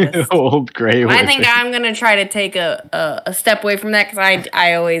long list. Old gray. I think I'm gonna try to take a step away from that because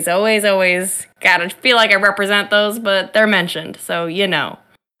I always gotta feel like I represent those, but they're mentioned, so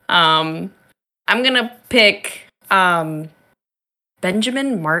I'm gonna pick Benjamin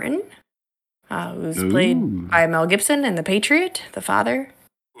Martin, who's played by Mel Gibson in The Patriot, the father.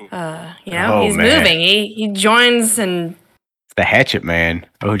 He's moving. He joins and the Hatchet Man.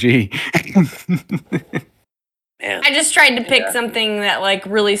 OG. Man. I just tried to pick something that like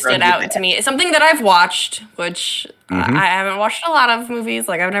really stood out to me. Something that I've watched, which I haven't watched a lot of movies.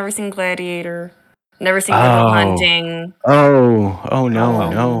 Like I've never seen Gladiator, never seen Good Will Hunting. Oh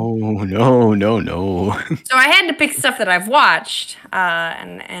no. So I had to pick stuff that I've watched,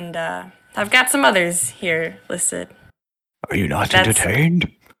 and I've got some others here listed. Are you not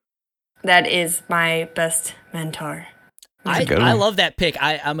entertained? That is my best mentor. I love that pick.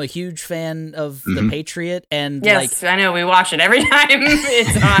 I'm a huge fan of The Patriot, and yes, I know we watch it every time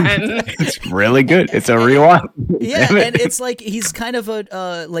it's on. It's really good. It's a rewatch. Yeah, and it's like he's kind of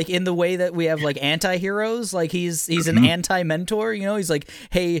a like in the way that we have like anti-heroes. Like he's an anti-mentor. He's like,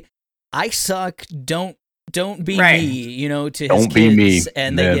 hey, I suck. Don't be me. To his kids,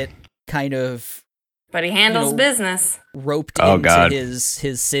 and they get kind of. But he handles business. Roped into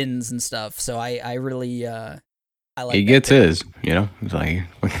his sins and stuff. So I really. I like he gets his, It's like,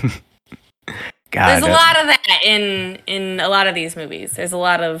 God. There's a lot of that in a lot of these movies. There's a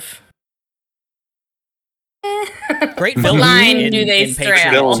lot of great film. Line do they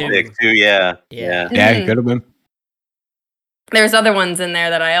straddle? Too, yeah. Yeah, it could have been. There's other ones in there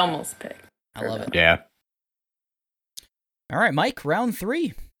that I almost picked. I love it. Yeah. All right, Mike, round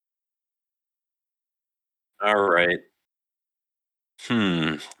 3. All right.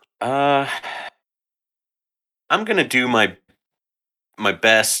 I'm gonna do my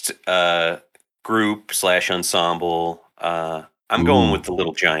best group / ensemble. I'm going with the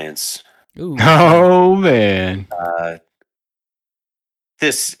Little Giants. Ooh. Oh man.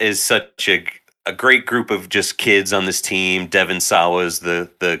 This is such a great group of just kids on this team. Devin Sawa's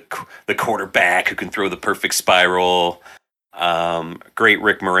the quarterback who can throw the perfect spiral. Great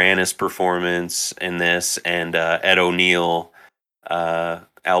Rick Moranis performance in this, and Ed O'Neill,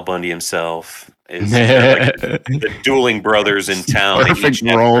 Al Bundy himself. Is like the dueling brothers in town. Perfect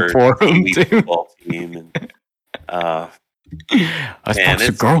role for him too. Football team, and it's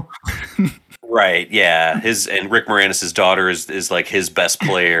a girl. Right, yeah. And Rick Moranis' daughter is like his best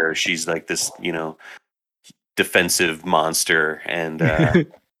player. She's like this, defensive monster, and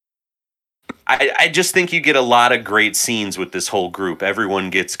I just think you get a lot of great scenes with this whole group. Everyone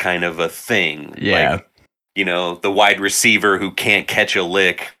gets kind of a thing. Yeah. Like, the wide receiver who can't catch a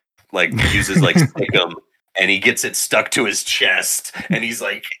lick. Like uses like Stickum, and he gets it stuck to his chest, and he's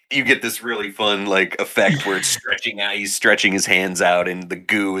like, you get this really fun like effect where it's stretching out. He's stretching his hands out, and the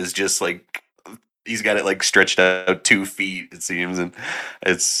goo is just like he's got it like stretched out 2 feet. It seems, and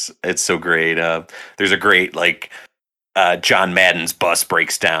it's so great. There's a great like John Madden's bus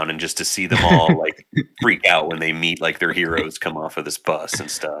breaks down, and just to see them all like freak out when they meet like their heroes come off of this bus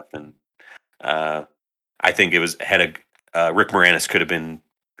and stuff, and I think it was Rick Moranis could have been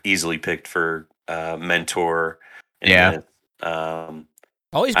easily picked for mentor. Yeah.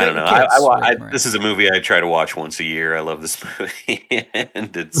 Always I great don't know. with kids. I, Right. this is a movie I try to watch once a year. I love this movie,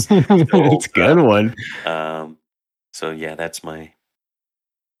 and it's It's a good one. So yeah, that's my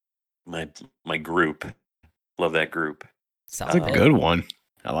group. Love that group. Solid It's a pick. good one.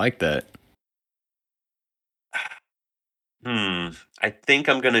 I like that. I think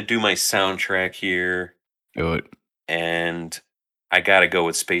I'm gonna do my soundtrack here, Do it. and I gotta go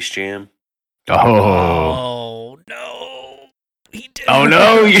with Space Jam. Oh. Oh no, he did. Oh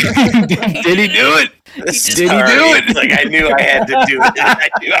no! Did he do it? This is Did he do already- it? Like I knew I had to do it. I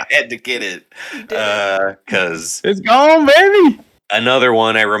knew I had to get it. Because It's gone, baby. another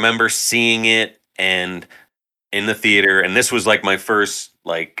one, I remember seeing it and in the theater, and this was like my first,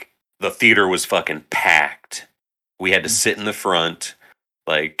 like, the theater was fucking packed. We had to sit in the front,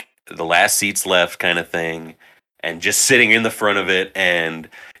 like the last seats left kind of thing, and just sitting in the front of it, and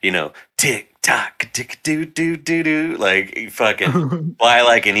tick tock, tick doo doo doo doo, like fucking fly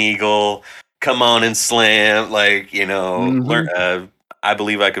like an eagle, come on and slam, like Mhm. learn. I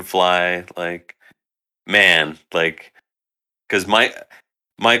believe I could fly, like, man, like, because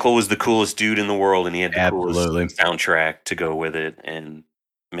Michael was the coolest dude in the world, and he had the Absolutely. coolest soundtrack to go with it, and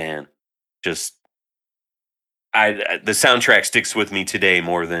man, just the soundtrack sticks with me today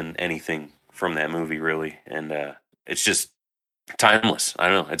more than anything from that movie, really, and it's just timeless. I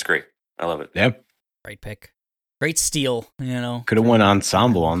don't know, it's great. I love it. Yep. Great pick. Great steal. Could have went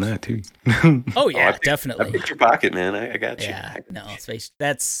ensemble on that too. Oh yeah, I definitely. picked your pocket, man. I got you. Yeah, no,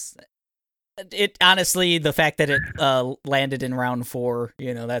 that's it. Honestly, the fact that it landed in round 4,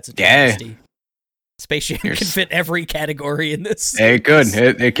 that's a Yeah. travesty. Space Jam can fit every category in this. It could.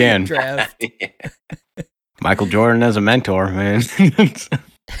 It can. Draft. Michael Jordan as a mentor, man.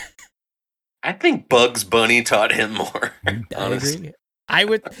 I think Bugs Bunny taught him more. I Honestly.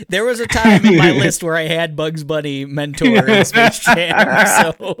 agree. There was a time in my list where I had Bugs Bunny mentor in Space Jam,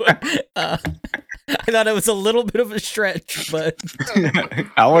 so I thought it was a little bit of a stretch, but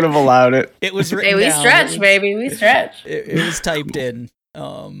I would have allowed it. it was written Hey, we down. stretch, baby. We stretch. It was typed in.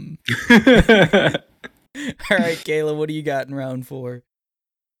 All right, Kayla, what do you got in round 4?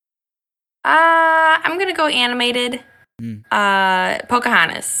 I'm gonna go animated. Hmm.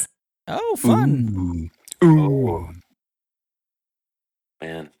 Pocahontas. Oh, fun. Ooh.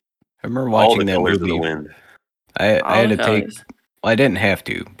 Man, I remember all watching the that colors of the movie. wind. I had to All take. those. Well, I didn't have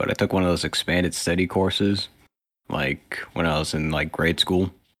to, but I took one of those expanded study courses, like when I was in like grade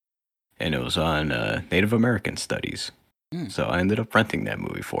school, and it was on Native American studies. So I ended up renting that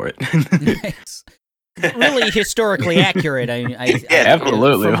movie for it. Nice. Really historically accurate.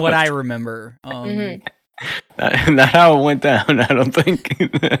 Absolutely. From what I remember. Mhm. Not how it went down. I don't think.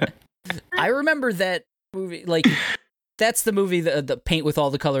 I remember that movie. Like, that's the movie, the Paint with All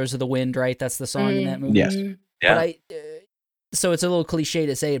the Colors of the Wind, right? That's the song in that movie. Yes. Yeah. But so it's a little cliche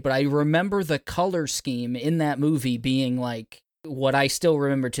to say it, but I remember the color scheme in that movie being like what I still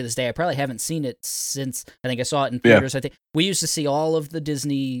remember to this day. I probably haven't seen it since I think I saw it in theaters. I think we used to see all of the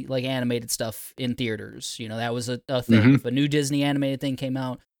Disney like animated stuff in theaters. That was a thing. Mhm. If a new Disney animated thing came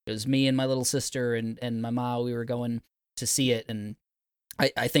out, it was me and my little sister and my mom. We were going to see it, and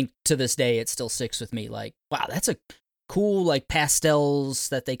I think to this day it still sticks with me. Like, wow, that's a cool like pastels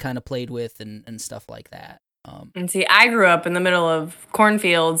that they kind of played with and stuff like that. And see, I grew up in the middle of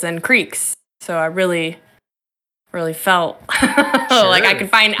cornfields and creeks, so I really felt like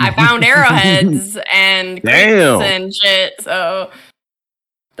I found arrowheads and creeks Damn. and shit. So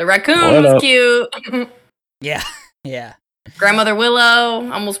the raccoon What was up? cute. Yeah, yeah, Grandmother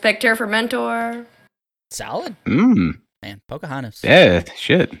Willow almost picked her for mentor. solid Mm. man. Pocahontas. Yeah.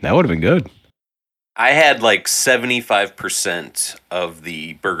 Shit. That would have been good. I had like 75% of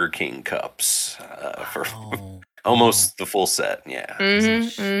the Burger King cups for Oh, almost the full set. Yeah,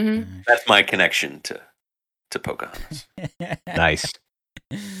 Mm-hmm, mm-hmm. that's my connection to Pocahontas. Nice.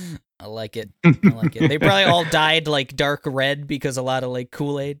 I like it. I like it. They probably all dyed like dark red because a lot of like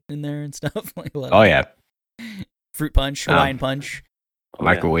Kool-Aid in there and stuff. Like a lot Oh of yeah. fruit punch, Hawaiian punch. Oh,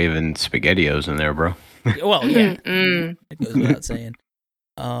 yeah. Microwaving SpaghettiOs in there, bro. Well, yeah, Mm. it goes without saying.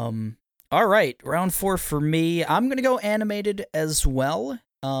 All right, round 4 for me. I'm gonna go animated as well.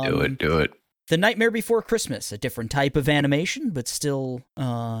 Do it. The Nightmare Before Christmas, a different type of animation, but still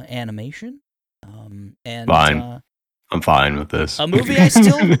animation. And Fine. I'm fine with this. a movie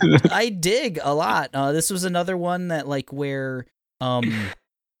I dig a lot. This was another one that like where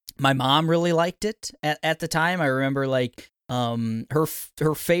my mom really liked it at the time. I remember like her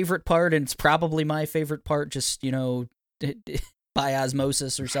favorite part, and it's probably my favorite part, just by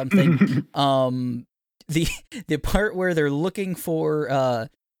osmosis or something. The part where they're looking for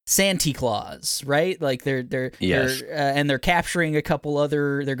Santa Claus, right? Like they're Yes. and they're capturing a couple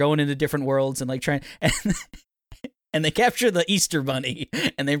other. They're going into different worlds and like trying and they capture the Easter Bunny,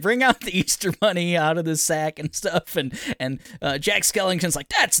 and they bring out the Easter Bunny out of the sack and stuff, and Jack Skellington's like,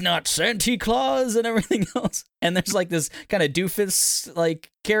 that's not Santa Claus, and everything else. And there's like this kind of doofus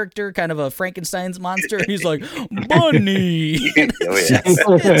like character, kind of a Frankenstein's monster. He's like, Bunny.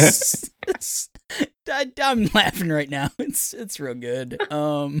 Oh, yeah. I'm laughing right now. It's real good.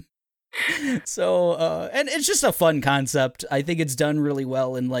 So and it's just a fun concept. I think it's done really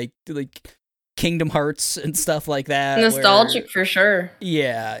well in like Kingdom Hearts and stuff like that. Nostalgic for sure.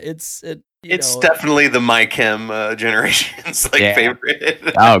 Yeah, it's definitely the My Chem generation's favorite.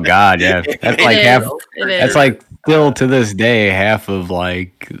 Oh God, yeah. That's like half. That's like still to this day half of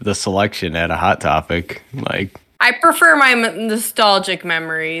like the selection at a Hot Topic. Like I prefer my nostalgic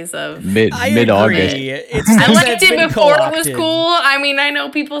memories of mid August. I liked it before it was cool. I mean, I know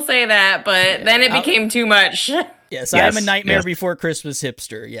people say that, but then it became too much. Yes, I am a Nightmare Before Christmas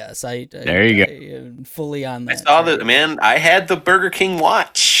hipster. Yes, there you go. I am fully on that. I saw that, man. I had the Burger King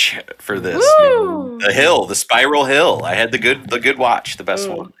watch for this. Woo! The Spiral Hill. I had the good watch, the best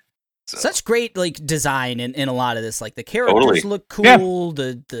one. So. Such great like design in a lot of this. Like the characters look cool. Yeah.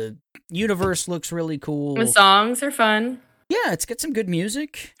 The universe looks really cool. The songs are fun. Yeah, it's got some good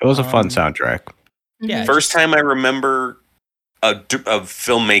music. It was a fun soundtrack. Yeah. First time I remember a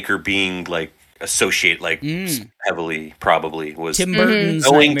filmmaker being like associate heavily probably was Tim Burton's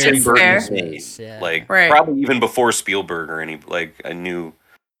knowing Nightmare Tim Burton's name. Like probably even before Spielberg or any I knew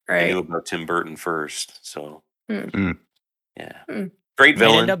about Tim Burton first. So yeah. Great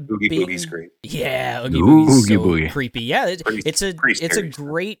villain. Oogie Boogie's great. Yeah, Oogie Boogie's so Boogie. creepy. Yeah, it's a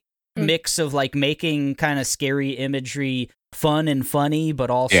great mix of like making kind of scary imagery fun and funny,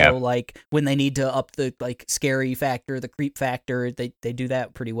 but also like when they need to up the like scary factor, the creep factor, they do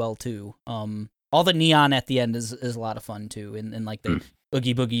that pretty well too. All the neon at the end is a lot of fun too, and like the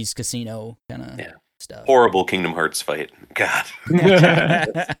Oogie Boogie's casino kind of stuff. Horrible Kingdom Hearts fight. God,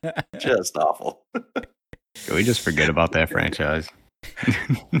 just awful. Can we just forget about that franchise?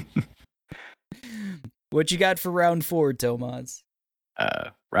 What you got for round 4, Tomas?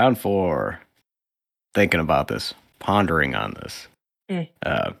 Round 4. Thinking about this, pondering on this.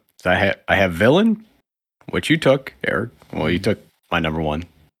 So I have villain, which you took, Eric. Well, you took my number 1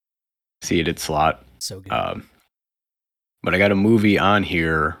 seated slot. So good. But I got a movie on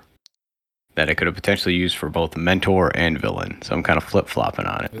here that I could have potentially used for both mentor and villain. So I'm kind of flip flopping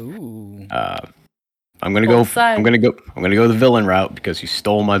on it. Ooh. I'm gonna go the villain route because you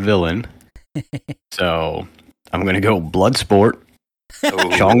stole my villain. So I'm gonna go Bloodsport.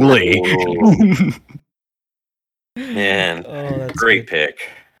 Chong Li. Man, great pick.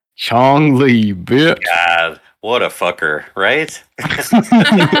 Chong Li, bitch. God, what a fucker, right?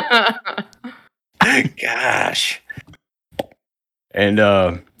 Gosh. And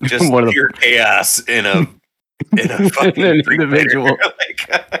just one pure chaos in a fucking individual.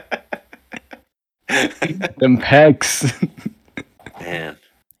 Them pecs. Man.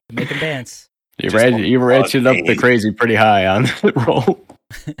 Make them dance. You ratcheted up the crazy pretty high on the roll.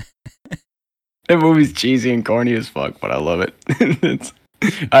 That movie's cheesy and corny as fuck, but I love it.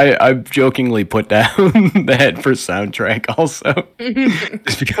 I jokingly put down that for soundtrack also.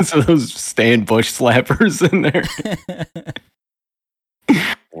 Just because of those Stan Bush slappers in there.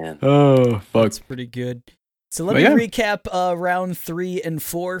 Man. Oh, fuck. That's pretty good. So let me recap round 3 and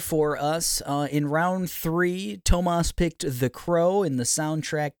 4 for us. In round 3, Tomas picked The Crow in the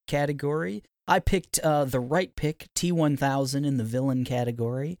soundtrack category. I picked the right pick, T-1000 in the villain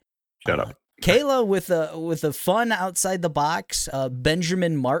category. Shut up. Kayla with a fun outside the box,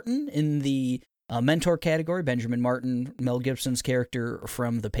 Benjamin Martin in the mentor category. Benjamin Martin, Mel Gibson's character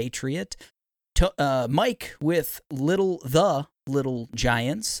from The Patriot. Mike with Little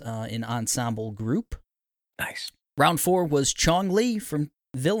Giants in ensemble group. Nice. Round 4 was Chong Li from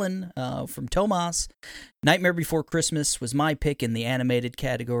villain from Tomas. Nightmare Before Christmas was my pick in the animated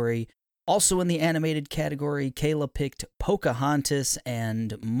category. Also in the animated category, Kayla picked Pocahontas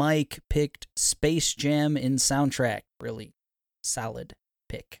and Mike picked Space Jam in soundtrack. Really solid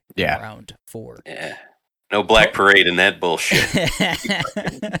pick. Yeah. Round 4. Yeah. No Black Parade in that bullshit.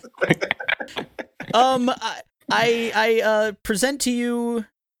 I present to you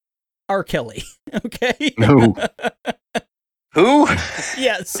R. Kelly. Okay. No. Who?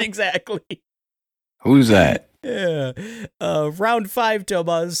 Yes, exactly. Who's that? Yeah. Round 5,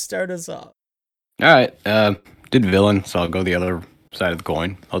 Tomas, start us off. All right. Did villain, so I'll go the other side of the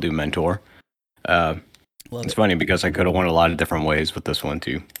coin. I'll do mentor. It's funny because I could have went a lot of different ways with this one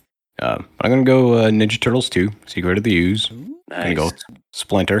too. I'm gonna go Ninja Turtles 2: Secret of the Ooze. Ooh. I'm gonna Nice. go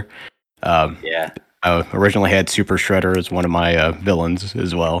Splinter. Yeah. I originally had Super Shredder as one of my villains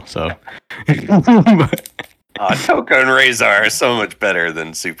as well. So Toka and Razor are so much better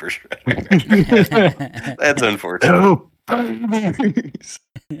than Super Shredder. That's unfortunate.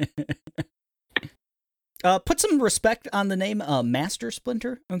 Put some respect on the name Master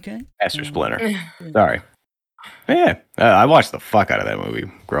Splinter, okay? Master Splinter. Sorry. Yeah, I watched the fuck out of that movie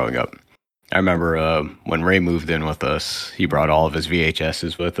growing up. I remember when Ray moved in with us, he brought all of his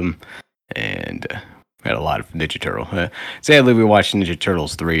VHSs with him, and had a lot of Ninja Turtle. Sadly, we watched Ninja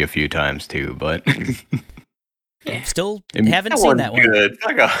Turtles 3 a few times too, but Still And haven't seen that one. Good.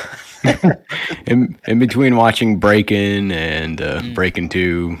 Fuck off. in between watching Breakin' and Mm. Breakin'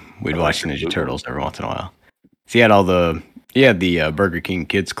 2, we'd I watch like Ninja Blue. Turtles every once in a while. So he had the Burger King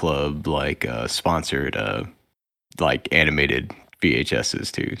Kids Club sponsored like animated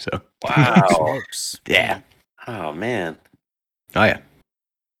VHSs too. So Wow. Folks. yeah, Oh man. oh yeah.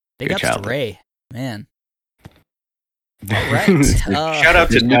 Big Good ups to childhood. Ray, man. All right. Shout out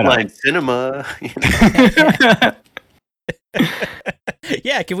to Shout New out. Line Cinema. You know?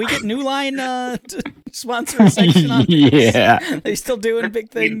 Yeah, can we get New Line to sponsor a section on this? Yeah. They still doing big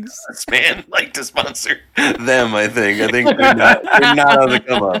things. This man like to sponsor them. I think they're not on the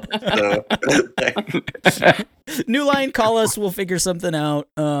come up. So New Line, call us. We'll figure something out.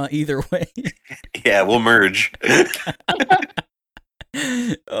 Either way. yeah, we'll merge.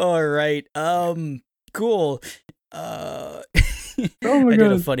 All right. Cool. Oh my I did a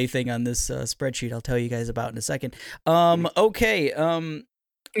God. funny thing on this spreadsheet. I'll tell you guys about in a second. Okay.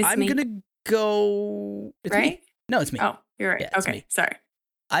 It's I'm me, gonna go. It's right? me. No, it's me. Oh, you're right. Yeah, it's Okay, me. sorry.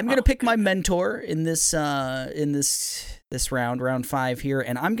 I'm gonna pick my mentor in this round 5 here,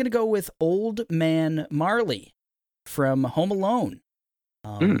 and I'm gonna go with Old Man Marley from Home Alone.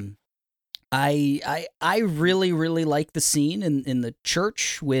 I really like the scene in the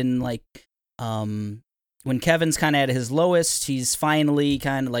church when when Kevin's kind of at his lowest. He's finally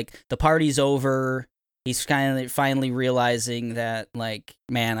kind of like the party's over. He's kind of finally realizing that, like,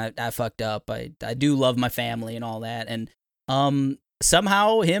 man, I fucked up. I do love my family and all that. And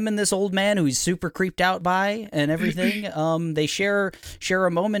somehow him and this old man who he's super creeped out by and everything, they share a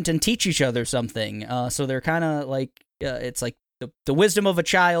moment and teach each other something. So they're kind of like, it's like the wisdom of a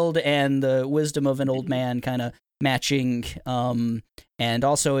child and the wisdom of an old man kind of matching. And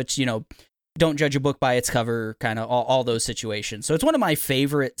also it's, don't judge a book by its cover, kind of all those situations. So it's one of my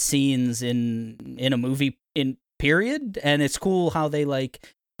favorite scenes in a movie in period, and it's cool how they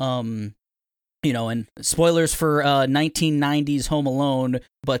and spoilers for 1990s Home Alone,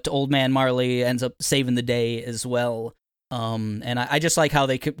 but Old Man Marley ends up saving the day as well. And I just like how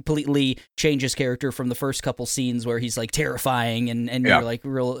they completely change his character from the first couple scenes where he's like terrifying and Yeah. you're like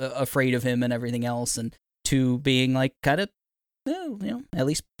real afraid of him and everything else, and to being like kind of at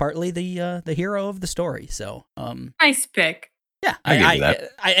least partly the hero of the story. So, Nice pick. yeah, I give you that.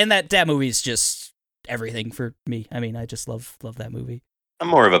 and that movie is just everything for me. I mean, I just love that movie. I'm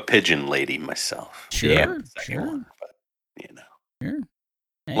more of a pigeon lady myself. Sure, Yeah. Second one, but sure.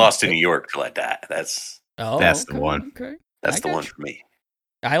 Hey, Lost in New York till I die. That's That's the one. Okay, that's I the got one you. for me.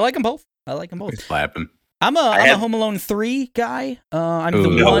 I like them both. I like them both. Slap him. I'm a had- Home Alone 3 guy. I'm Ooh. the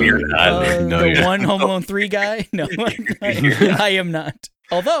No, one. you're not. No, the you're one Home Alone 3 guy. No, You're not. I am not.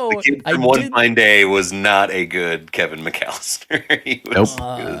 Although The Kid I from One did. Fine Day was not a good Kevin McAllister. He was, he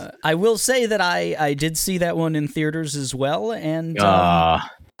was- I will say that I did see that one in theaters as well, and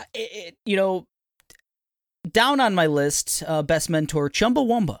down on my list, best mentor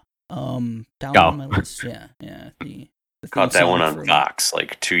Chumbawamba. Down on my list, yeah. The caught theme that one song on from- Vox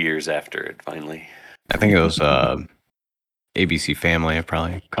like 2 years after it finally. I think it was ABC Family. I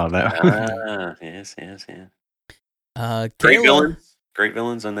probably called that. Yes. Great Kayla- villains. Great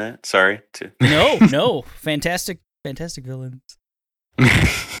villains on that. Sorry. No, fantastic villains.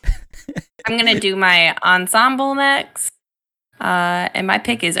 I'm gonna do my ensemble next. And my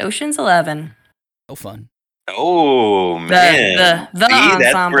pick is Ocean's 11. So fun. Oh man. the See,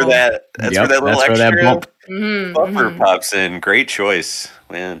 that's ensemble. where that little extra bump. Mm-hmm, buffer pops in. Great choice,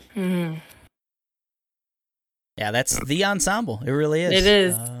 man. mm-hmm. Yeah, that's the ensemble. It really is. It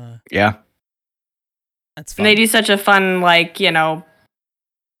is. Yeah. That's fun. And they do such a fun, I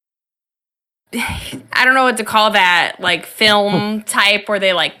don't know what to call that, like film type where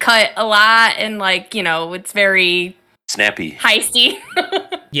they like cut a lot and it's very Snappy. heisty.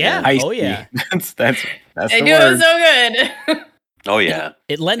 Yeah. Icy. Oh yeah. That's They the do word. it so good. Oh yeah.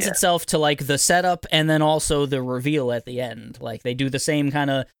 It lends Yeah. itself to like the setup and then also the reveal at the end. Like they do the same kind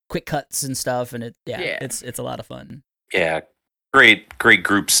of quick cuts and stuff, and Yeah. it's a lot of fun. Yeah. great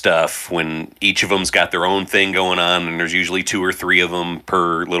group stuff when each of them's got their own thing going on, and there's usually 2 or 3 of them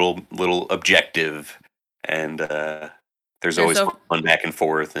per little objective, and there's always fun back and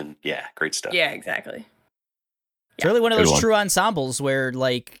forth, and yeah, great stuff. Yeah, exactly. It's really one of Good those one. true ensembles where,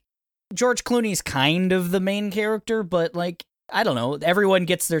 like, George Clooney's kind of the main character, but, like, I don't know, everyone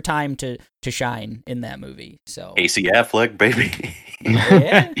gets their time to shine in that movie. So Casey Affleck, baby.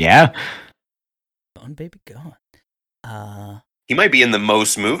 Yeah. Yeah. Gone, baby, gone. He might be in the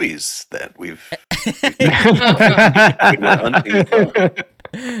most movies that we've.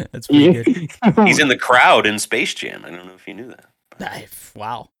 That's pretty good. He's in the crowd in Space Jam. I don't know if you knew that.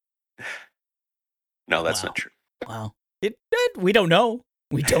 Wow. No, that's Wow. not true. Wow. We don't know.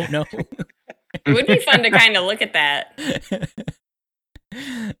 We don't know. It would be fun to kind of look at that.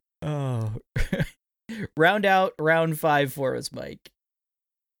 Oh. Round out round 5 for us, Mike.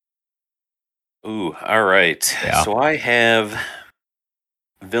 Ooh, all right. Yeah. So I have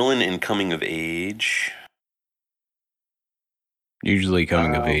villain in coming of age. Usually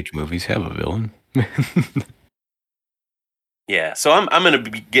coming of age movies have a villain. Yeah, so I'm gonna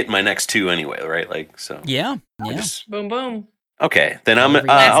be getting my next 2 anyway, right? Like, so Yeah. I'll Yeah. just- Boom, boom. okay, then Last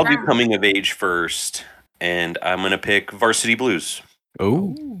I'll do round. coming of age first, and I'm gonna pick Varsity Blues.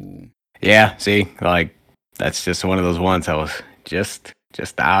 Oh. Ooh. Yeah, see, like that's just one of those ones I was just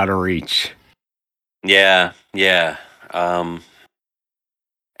out of reach. Yeah.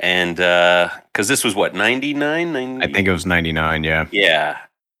 And because this was what 99, 90? I think it was 99, yeah. Yeah,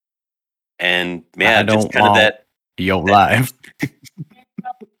 and I man, just don't kind of want- that. Yo live.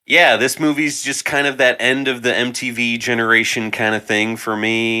 Yeah, this movie's just kind of that end of the MTV generation kind of thing for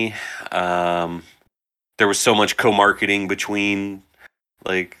me. There was so much co-marketing between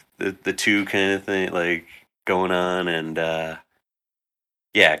like the two kind of thing like going on, and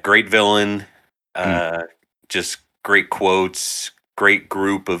yeah, great villain, just great quotes, great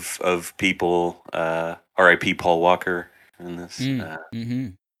group of people. R.I.P. Paul Walker in this. Mm-hmm.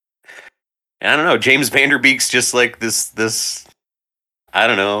 I don't know. James Vanderbeek's just like this. I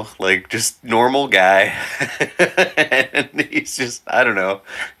don't know, like just normal guy, and he's just I don't know.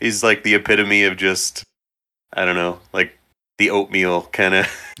 He's like the epitome of just I don't know, like the oatmeal kind of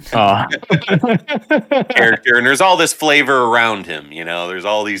character. And there's all this flavor around him. You know, there's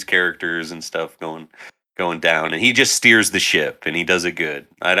all these characters and stuff going down, and he just steers the ship, and he does it good.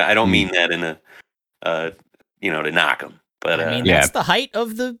 I don't mean that in a to knock him, but I mean, Yeah. that's the height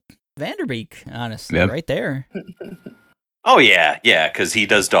of the Vanderbeek, honestly, Yep. right there. oh yeah, because he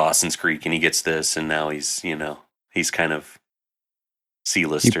does Dawson's Creek, and he gets this, and now he's kind of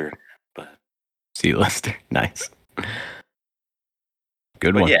C-lister, but C-lister. Nice.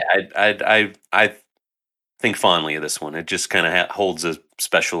 Good but one. yeah, I think fondly of this one. It just kind of holds a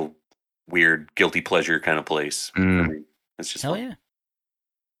special, weird, guilty pleasure kind of place for Mm. me. It's just Hell fun.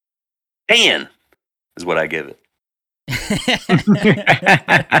 yeah. 10 is what I give it.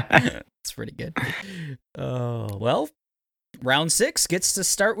 That's pretty good. Oh, well, round 6 gets to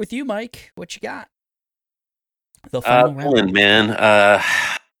start with you, Mike. What you got? The final round. Villain, man.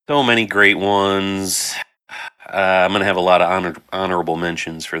 So many great ones. I'm gonna have a lot of honorable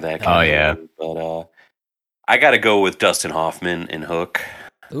mentions for that. Oh, yeah. But I got to go with Dustin Hoffman in Hook.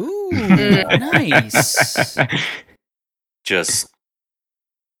 Ooh, nice. Just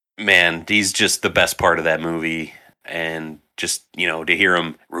man, he's just the best part of that movie, and just to hear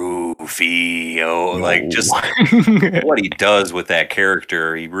him Rufio, like just what he does with that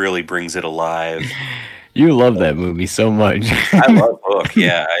character, he really brings it alive. You love that movie so much. I love Hook.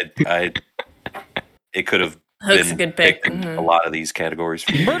 Yeah, I it could have Hook's been a good pick. picked in Mhm. a lot of these categories.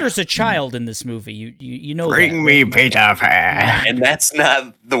 For He me. murders a child in this movie. You know Bring that, me right? Peter Pan. And that's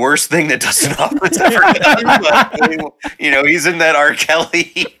not the worst thing that Dustin Hoffman's ever done. But, he's in that R. Kelly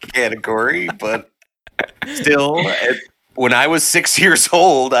category. But still, when I was 6 years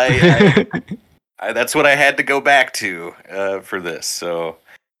old, I that's what I had to go back to for this. So,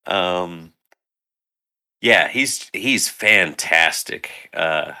 yeah, he's fantastic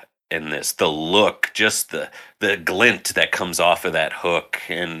in this. The look, just the glint that comes off of that hook,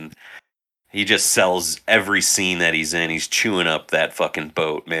 and he just sells every scene that he's in. He's chewing up that fucking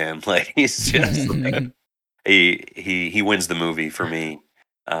boat, man. Like he's just like, he wins the movie for me.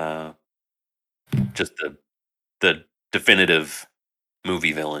 Just the definitive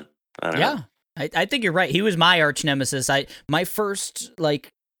movie villain. I don't know. Yeah, I think you're right. He was my arch nemesis. My first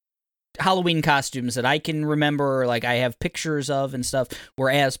Halloween costumes that I can remember, like I have pictures of and stuff, were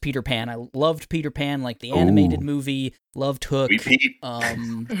as Peter Pan. I loved Peter Pan, like the animated Ooh. movie. Loved Hook. Repeat.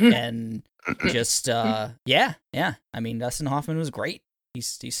 And just yeah. I mean, Dustin Hoffman was great.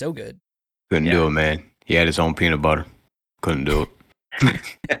 He's so good. Couldn't Yeah. do it, man. He had his own peanut butter. Couldn't do it.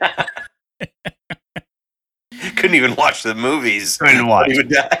 Couldn't even watch the movies. Couldn't watch. He would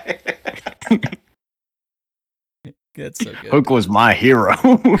die. That's so good. Hook was my hero.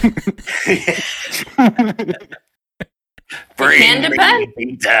 Bring Panda me Pet?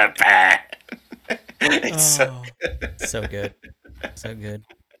 Peter Pan. It's so So good. So good.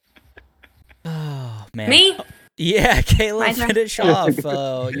 Oh, man. Me? Yeah, My Kayla, turn. finish off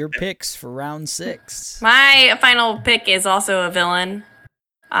your picks for round 6. My final pick is also a villain.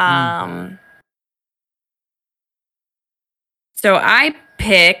 So I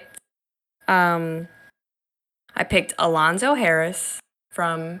picked Alonzo Harris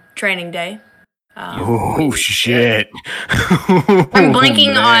from Training Day. Oh shit! I'm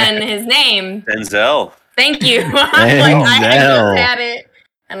blanking on his name. Denzel. Thank you. I Denzel. just had it,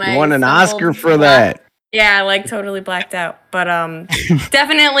 and I You won an stumbled Oscar for black- that. Yeah, I totally blacked out, but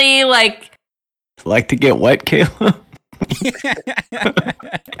definitely Like to get wet, Kayla?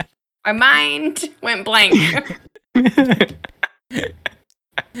 my mind went blank.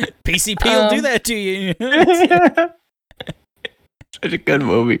 PCP will do that to you. Such a good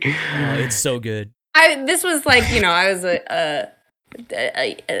movie. Oh, it's so good. This was I was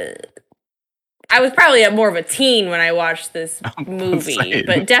I was probably more of a teen when I watched this movie, saying.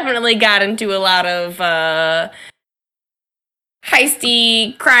 but definitely got into a lot of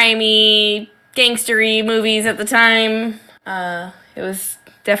heisty, crimey, gangstery movies at the time. It was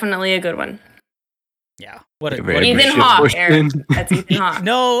definitely a good one. Yeah. What a Ethan Shit Hawke, pushed Eric. in. That's Ethan Hawke.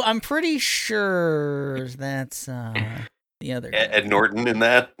 No, I'm pretty sure that's the other guy. Ed Norton in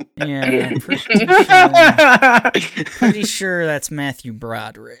that. Yeah, I'm pretty sure that's Matthew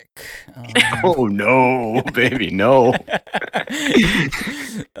Broderick. Oh no, baby, no.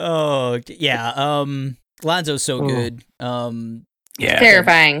 Oh yeah, Lonzo's so Oh. good. Yeah,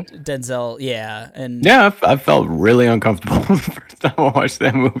 Terrifying. Denzel, yeah, and yeah. I felt really uncomfortable the first time I watched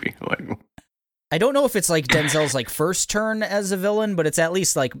that movie. Like, I don't know if it's like Denzel's first turn as a villain, but it's at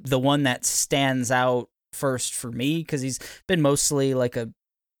least the one that stands out first for me, because he's been mostly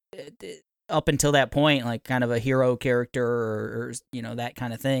up until that point kind of a hero character or that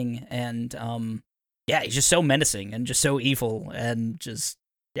kind of thing, and yeah, he's just so menacing and just so evil and just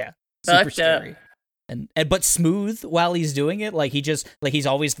super Fucked up. scary. And but smooth while he's doing it. He's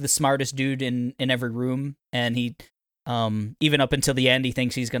always the smartest dude in every room, and he even up until the end he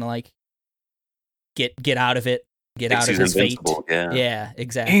thinks he's gonna get out of it, get Thinks out of he's his fate. invincible, yeah. Yeah,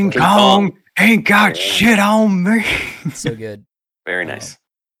 exactly. King Kong ain't got shit on me. So good. Very nice.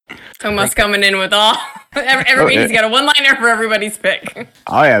 Tomas coming in with all. Everybody's got a one-liner for everybody's pick.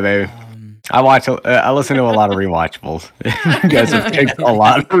 Oh yeah, baby. I listen to a lot of rewatchables. You guys have picked a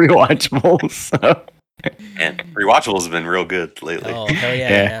lot of rewatchables. So. And rewatchables has been real good lately. Oh hell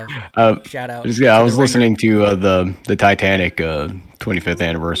yeah! Shout out. I was listening to the Titanic 25th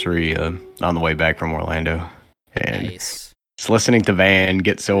anniversary on the way back from Orlando, and Nice. just listening to Van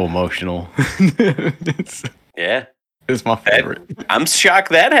get so emotional. Yeah. It's my favorite. I'm shocked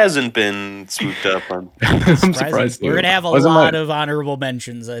that hasn't been swooped up on. I'm surprised. We're too. gonna have a Wasn't lot my- of honorable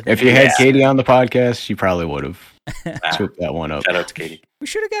mentions. I think. If you had Yeah. Katie on the podcast, she probably would have swooped that one up. Shout out to Katie. We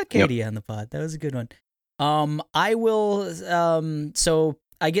should have got Katie on the pod. That was a good one. I will. So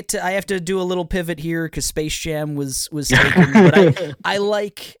I have to do a little pivot here because Space Jam was taken, but I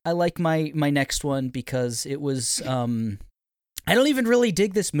like my next one because it was. I don't even really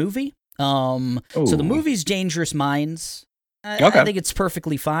dig this movie. So the Ooh. movie's Dangerous Minds. I Okay. think it's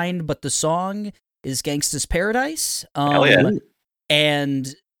perfectly fine, but the song is Gangsta's Paradise. Hell yeah.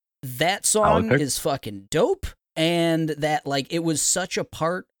 And that Solid song pick. is fucking dope. And that it was such a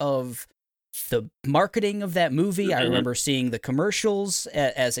part of the marketing of that movie. I Mhm. remember seeing the commercials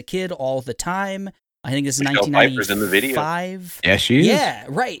as a kid all the time. I think this is Michelle Pfeiffer's in the video. 1995. Yeah, she is. Yeah,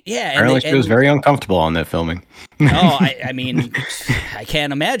 right. Yeah. Apparently, she was very uncomfortable on that filming. Oh, I mean, I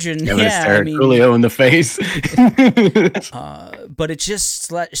can't imagine. Giving Yeah, I Sarah mean, Coolio in the face. but it's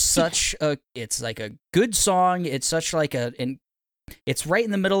just such a. It's like a good song. It's such it's right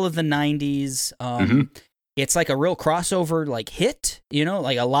in the middle of the 90s. It's like a real crossover hit.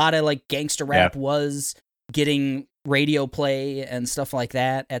 A lot of gangster rap was getting radio play and stuff like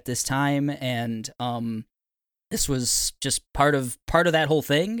that at this time, and this was just part of that whole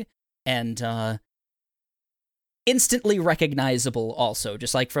thing, and instantly recognizable also,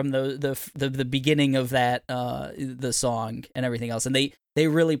 just from the beginning of that the song and everything else, and they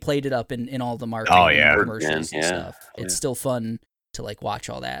really played it up in all the marketing Oh, yeah. commercials and Yeah. stuff. It's Yeah. still fun to watch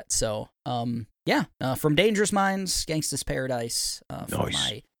all that. So from Dangerous Minds, Gangsta's Paradise for Nice.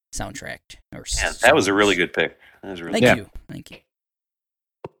 my soundtrack. Yeah, that was a really good pick. That was really Thank Yeah. you. Thank you.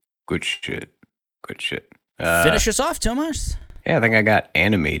 Good shit. Good shit. Finish us off, Tomas. Yeah, I think I got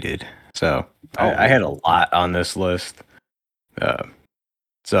animated. So I had a lot on this list.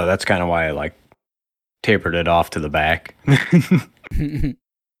 So that's kind of why I like tapered it off to the back.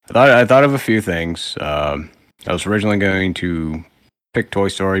 I thought of a few things. I was originally going to pick Toy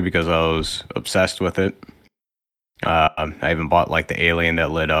Story because I was obsessed with it. I even bought like the alien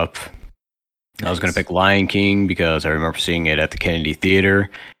that lit up. I was going to pick Lion King because I remember seeing it at the Kennedy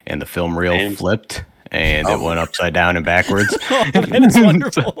Theater and the film reel flipped and it went upside down and backwards. That is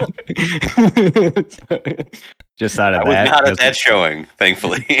wonderful. Just out of I was that. not at that showing,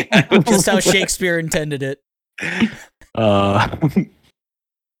 thankfully. Just how Shakespeare intended it.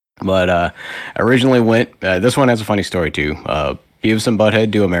 But I originally went. This one has a funny story too. Beavis and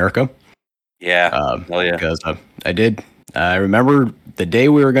Butthead Do America. Yeah. Hell yeah. Because I did. I remember the day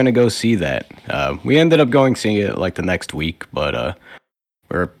we were going to go see that. We ended up going seeing it like the next week, but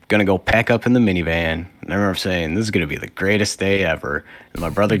we were going to go pack up in the minivan. And I remember saying, this is going to be the greatest day ever. And my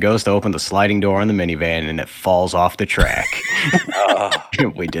brother goes to open the sliding door on the minivan and it falls off the track.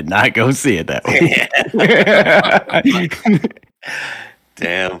 We did not go see it that way.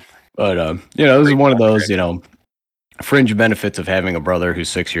 Damn. But, this is one of those, fringe benefits of having a brother who's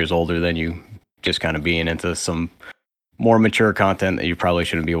 6 years older than you, just kind of being into some more mature content that you probably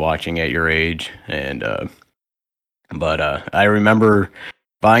shouldn't be watching at your age. And, but I remember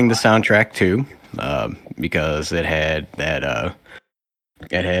buying the soundtrack too, because it had that,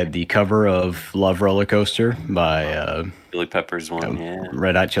 it had the cover of Love Roller Coaster by Chili Peppers one, yeah.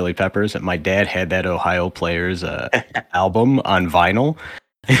 Red Hot Chili Peppers. And my dad had that Ohio Players album on vinyl.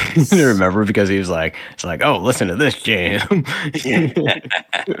 I remember because he was like, it's like, oh, listen to this jam.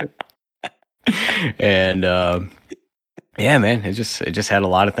 And yeah, man, it just had a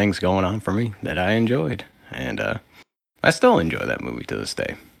lot of things going on for me that I enjoyed. And I still enjoy that movie to this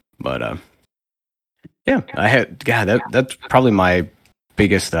day. But yeah, that's probably my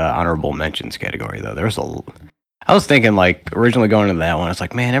biggest honorable mentions category though. I was thinking like originally going into that one, I was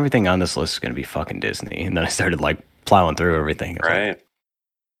like, man, everything on this list is gonna be fucking Disney. And then I started like plowing through everything. Right. Like,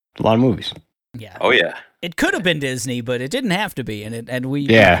 a lot of movies. Yeah. Oh yeah. It could have been Disney, but it didn't have to be, and we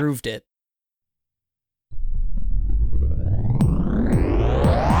proved it.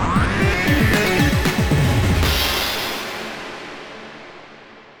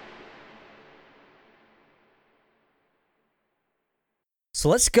 So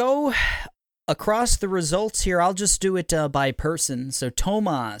let's go across the results here. I'll just do it by person. So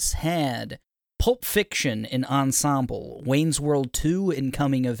Tomas had Pulp Fiction in Ensemble, Wayne's World 2 in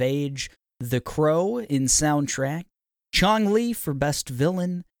Coming of Age, The Crow in Soundtrack, Chong Li for Best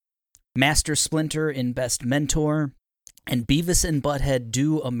Villain, Master Splinter in Best Mentor, and Beavis and Butthead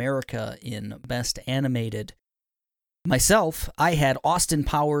Do America in Best Animated. Myself, I had Austin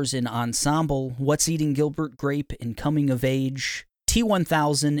Powers in Ensemble, What's Eating Gilbert Grape in Coming of Age,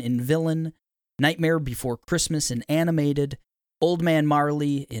 T-1000 in Villain, Nightmare Before Christmas in Animated, Old Man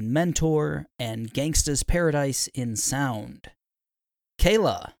Marley in Mentor, and Gangsta's Paradise in Sound.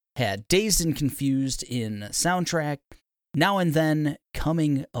 Kayla had Dazed and Confused in Soundtrack, Now and Then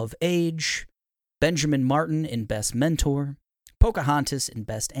Coming of Age, Benjamin Martin in Best Mentor, Pocahontas in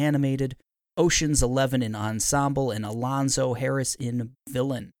Best Animated, Ocean's 11 in Ensemble, and Alonzo Harris in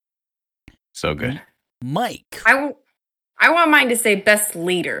Villain. So good. Mike. I want mine to say Best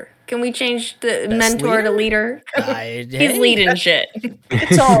Leader. Can we change the mentor to leader? He's leading shit.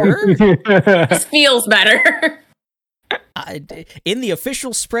 It's all This feels better. In the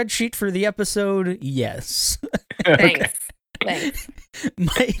official spreadsheet for the episode, yes. Thanks. Thanks.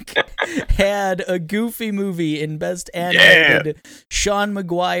 Mike had a Goofy movie in Best Animated, Sean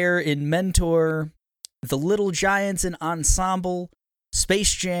Maguire in Mentor, The Little Giants in Ensemble,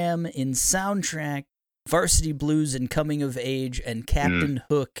 Space Jam in Soundtrack, Varsity Blues in Coming of Age, and Captain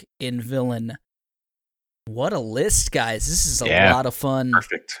Hook in Villain. What a list, guys. This is a lot of fun.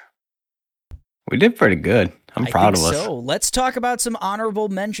 Perfect. We did pretty good. I'm proud of us. So let's talk about some honorable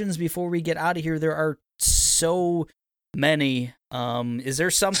mentions before we get out of here. There are so many. Is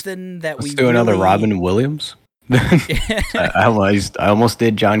there something that Let's do another Robin Williams? I almost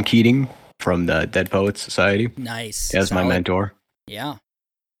did John Keating from the Dead Poets Society. Nice. As my mentor. Yeah.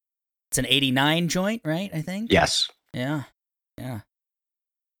 It's an 89 joint, right? I think. Yes. Yeah. Yeah.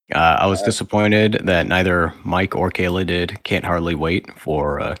 I was disappointed that neither Mike or Kayla did Can't Hardly Wait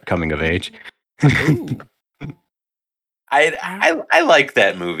for Coming of Age. I like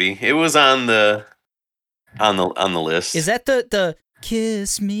that movie. It was on the list. Is that the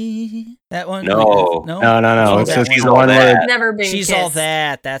Kiss Me? That one? No. It's just She's the All one That. where Never been She's kissed. All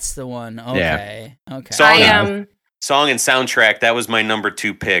That. That's the one. Okay. Okay. Song and soundtrack. That was my number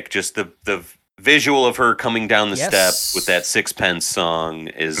 2 pick. Just the visual of her coming down the Yes. steps with that Sixpence song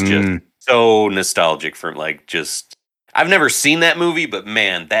is just Mm. so nostalgic for like just. I've never seen that movie, but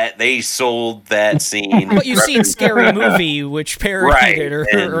man, that they sold that scene. But you've seen Scary Movie, which parodied Right, it,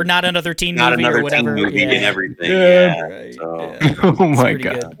 and or Not Another Teen Not Movie, another or whatever. teen movie yeah. and everything. Yeah. Yeah. Right, So. yeah. Oh my pretty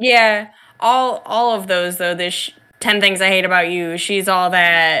god. good. Yeah, all of those though. This 10 Things I Hate About You. She's all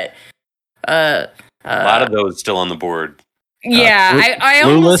that. A lot of those still on the board. Yeah, I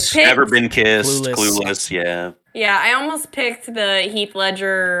almost Clueless? picked. Never Been Kissed, Clueless. Clueless, yeah. Yeah, I almost picked the Heath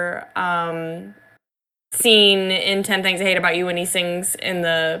Ledger scene in 10 Things I Hate About You when he sings in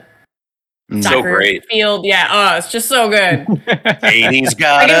the Mm. So soccer great. field. Yeah, oh, it's just so good. 80s I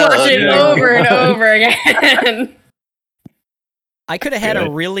got can watch it yeah. over and over again. I could have had a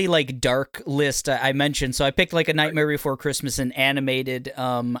Good. really like dark list I mentioned, so I picked like A Nightmare Before Christmas and animated.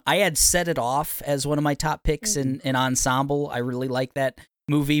 I had Set It Off as one of my top picks in ensemble. I really like that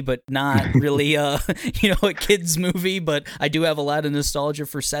movie, but not really a kid's movie. But I do have a lot of nostalgia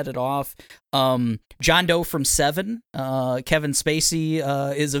for Set It Off. John Doe from Seven. Kevin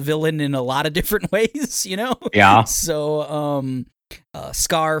Spacey is a villain in a lot of different ways. Yeah. So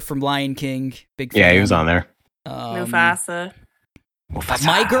Scar from Lion King. Big fan. Yeah, he was on there. Mufasa.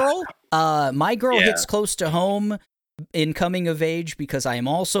 My girl Yeah. hits close to home in coming of age because I am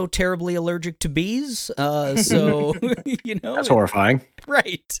also terribly allergic to bees. So That's horrifying.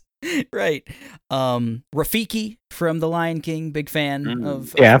 right. Rafiki from The Lion King, big fan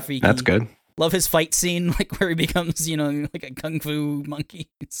of Yeah, Rafiki. that's good. Love his fight scene, like where he becomes, like a kung fu monkey.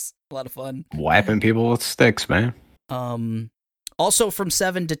 It's a lot of fun. Whapping people with sticks, man. Also from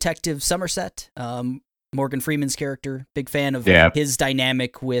Seven, Detective Somerset. Morgan Freeman's character, big fan of Yeah. his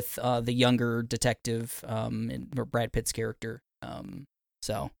dynamic with the younger detective, and Brad Pitt's character.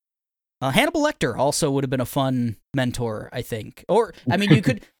 So Hannibal Lecter also would have been a fun mentor, I think. Or I mean, you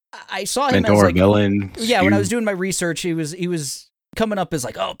could. I saw him as Mentor, like villain. yeah. When I skew. was doing my research, he was coming up as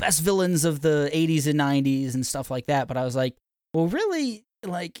like best villains of the 80s and 90s and stuff like that. But I was like, well, really,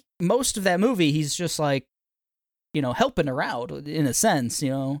 like most of that movie, he's just like, helping her out in a sense,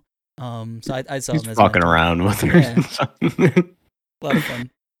 So I saw He's him as fucking mentor. around with her. A lot of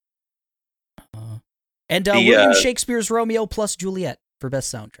fun. And William Shakespeare's Romeo plus Juliet for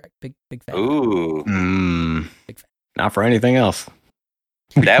best soundtrack. Big fan. Ooh, Big fan. Not for anything else.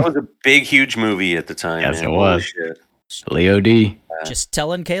 that was a big, huge movie at the time. Yes, man. it Holy was. shit. Leo D. Just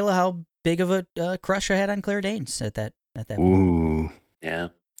telling Kayla how big of a crush I had on Claire Danes at that point. Ooh. Yeah.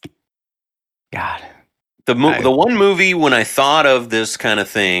 God. The one movie when I thought of this kind of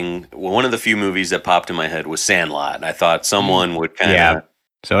thing, one of the few movies that popped in my head was Sandlot. And I thought someone would kind Yeah. of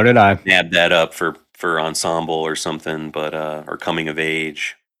So did I. nab that up for ensemble or something, but or coming of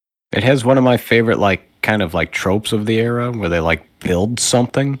age. It has one of my favorite, like, kind of like tropes of the era where they like build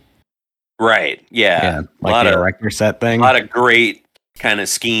something. Right. Yeah. Like the erector set thing. A lot of great kind of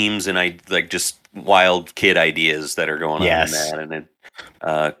schemes and I like just wild kid ideas that are going on in that. And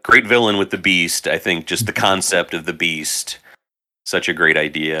then great villain with the Beast. I think just the concept of the Beast, such a great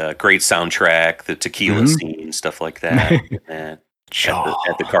idea. Great soundtrack, the tequila scene, stuff like that. at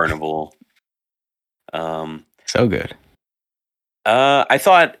the carnival. So good. I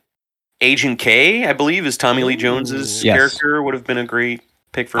thought Agent K, I believe, is Tommy Lee Jones's Yes. character, would have been a great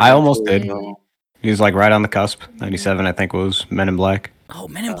pick for. I him almost too. did. He was like right on the cusp. 97, I think, was Men in Black. Oh,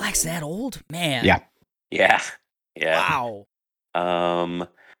 Men in Black's that old? Man. Yeah. Yeah. Wow.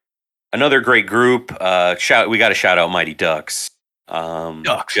 Another great group. We got to shout out Mighty Ducks.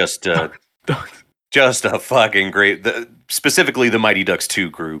 Ducks. Just a fucking great. Specifically the Mighty Ducks 2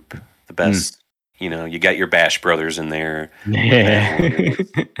 group, the best. You got your Bash Brothers in there. Yeah.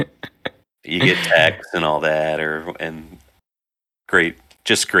 You get Tex and all that, and great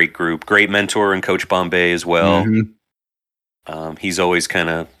group. Great mentor and Coach Bombay as well. Mhm. He's always kind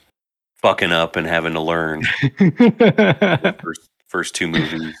of fucking up and having to learn. First 2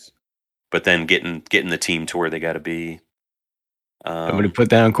 movies, but then getting the team to where they got to be. Somebody put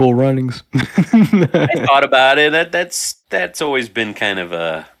down Cool Runnings. I thought about it. That's always been kind of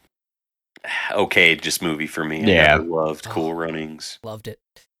a okay just movie for me. Yeah. I never loved Cool Runnings. Loved it.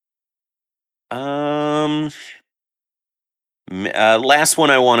 Last one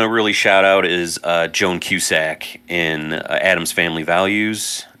I want to really shout out is Joan Cusack in Addams Family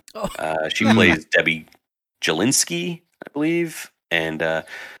Values. She plays Debbie Jelinski, I believe, and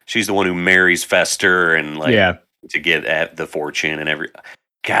she's the one who marries Fester and to get at the fortune and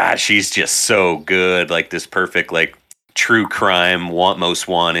God, she's just so good. Like this perfect, like true crime, most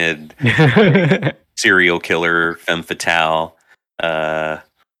wanted serial killer, femme fatale.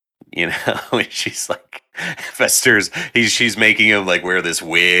 She's like Fester's she's making him like wear this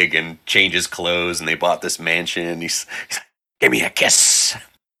wig and change his clothes, and they bought this mansion. He's like, give me a kiss.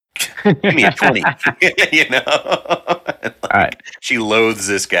 Give me a 20. You know? All right. She loathes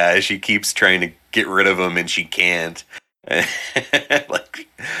this guy. She keeps trying to get rid of him and she can't.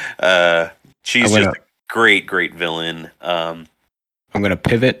 She's just a great villain. I'm gonna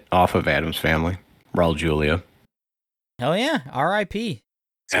pivot off of Addams Family. Raul Julia. Hell yeah, R.I.P.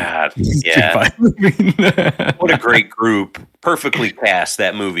 God, yeah. What a great group. Perfectly cast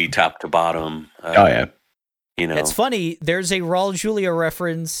that movie top to bottom. Oh yeah. You know. It's funny, there's a Raul Julia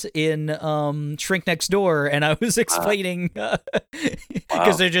reference in Shrink Next Door, and I was explaining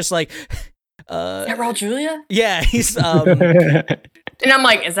because they're just like Is that Raul Julia? yeah, he's And I'm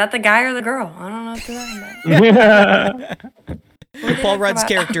like, is that the guy or the girl? I don't know what you're talking about. Paul Rudd's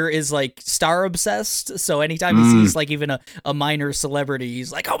character is like star obsessed, so anytime he sees like even a minor celebrity, he's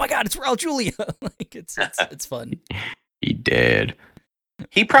like, "Oh my god, it's Raul Julia!" Like it's fun. He did.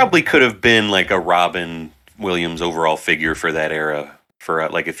 He probably could have been like a Robin Williams overall figure for that era. For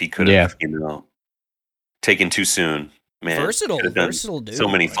like if he could have, taken too soon. Man, versatile dude. So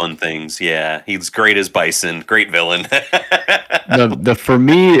many fun things. Yeah, he's great as Bison. Great villain. the for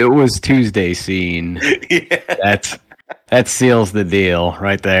me, it was Tuesday scene. Yeah. That seals the deal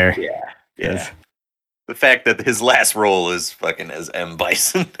right there. Yeah. Yes. The fact that his last role is fucking as M.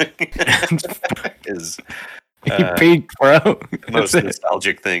 Bison is He peaked, bro. the most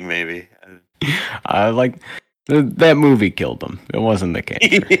nostalgic thing, maybe. Like that movie killed him. It wasn't the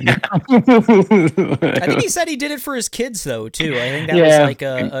cancer. I think he said he did it for his kids though too. I think that was like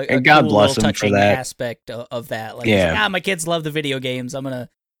a God cool bless little him for touching that. aspect of that. Like, he's like, my kids love the video games. I'm gonna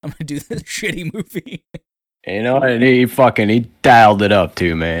do this shitty movie. You know, and he dialed it up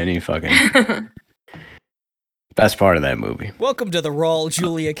too, man. He fucking best part of that movie. Welcome to the Raul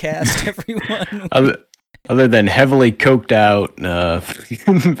Julia cast, everyone. Other than heavily coked out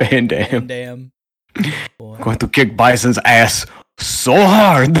Van Damme. Van Damme. Going to kick Bison's ass so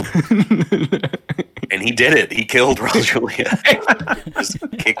hard. And he did it. He killed Raul Julia. Just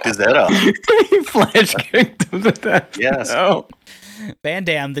kicked his head off. He flash kicked him to death. Yes. Oh. Van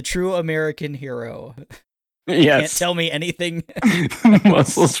Damme, the true American hero. Yes. Can't tell me anything.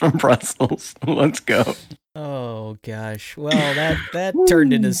 Muscles from Brussels. Let's go. Oh gosh. Well, that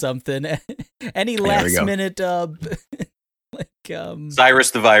turned into something. Any last minute Cyrus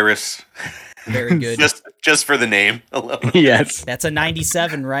the Virus. Very good. just for the name alone. Yes. That's a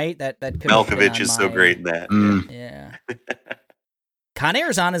 97, right? That could Malkovich is so great in that. Yeah. Con Air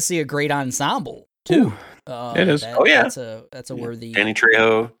is honestly a great ensemble too. It is. That's a worthy. Danny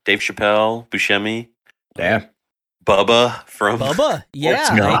Trejo, Dave Chappelle, Buscemi. Yeah. Bubba from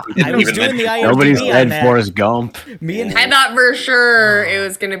yeah. I was doing the IMDb Nobody's on dead that. Forrest Gump. I thought for sure it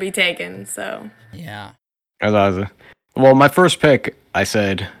was going to be taken, so. Yeah. Well, my first pick, I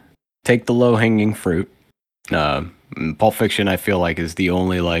said, take the low-hanging fruit. Pulp Fiction, I feel like, is the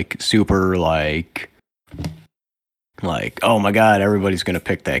only, like, super, like, oh my god, everybody's going to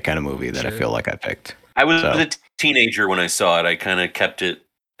pick that kind of movie that I feel like I picked. I was a teenager when I saw it. I kind of kept it.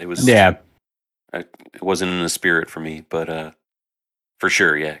 It was it wasn't in the spirit for me, but for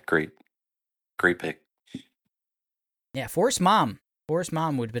sure, yeah, great pick. Yeah, Forrest's mom would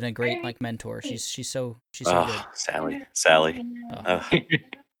have been a great like mentor. She's so good. Sally.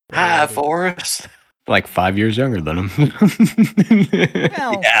 Hi, Forrest. Like 5 years younger than him.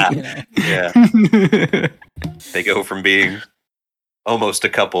 Well, yeah. They go from being almost a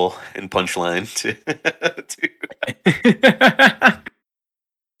couple in Punchline to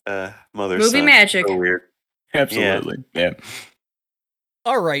mother movie son. magic. So weird. Absolutely. Yeah.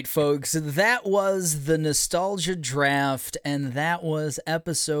 All right, folks, that was the Nostalgia Draft, and that was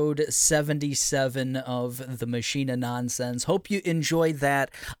episode 77 of The Machine of Nonsense. Hope you enjoyed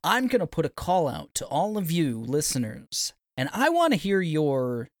that. I'm going to put a call out to all of you listeners, and I want to hear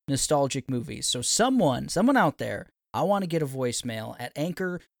your nostalgic movies. So someone out there, I want to get a voicemail at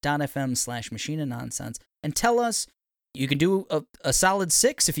anchor.fm/Machine of Nonsense and tell us. You can do a solid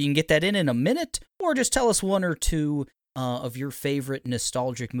 6 if you can get that in a minute, or just tell us 1 or 2 of your favorite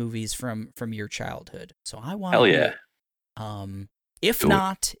nostalgic movies from your childhood. So I want. Hell yeah. If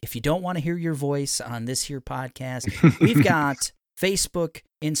not, if you don't want to hear your voice on this here podcast, we've got Facebook,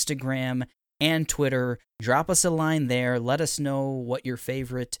 Instagram, and Twitter. Drop us a line there. Let us know what your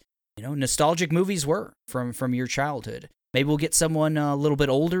favorite, nostalgic movies were from your childhood. Maybe we'll get someone a little bit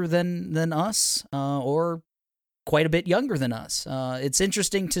older than us, or quite a bit younger than us. It's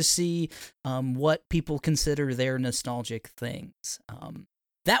interesting to see what people consider their nostalgic things.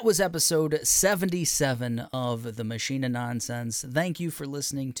 That was episode 77 of The Machine of Nonsense. Thank you for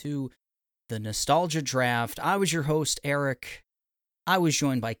listening to the Nostalgia Draft. I was your host, Eric. I was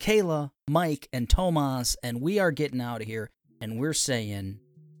joined by Kayla, Mike, and Tomas, and we are getting out of here, and we're saying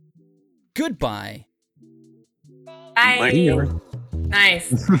goodbye. Bye.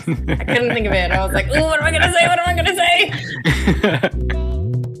 Nice. I couldn't think of it. I was like, ooh, what am I going to say? What am I going to say?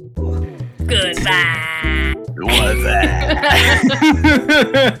 Goodbye. What was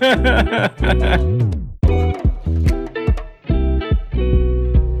that?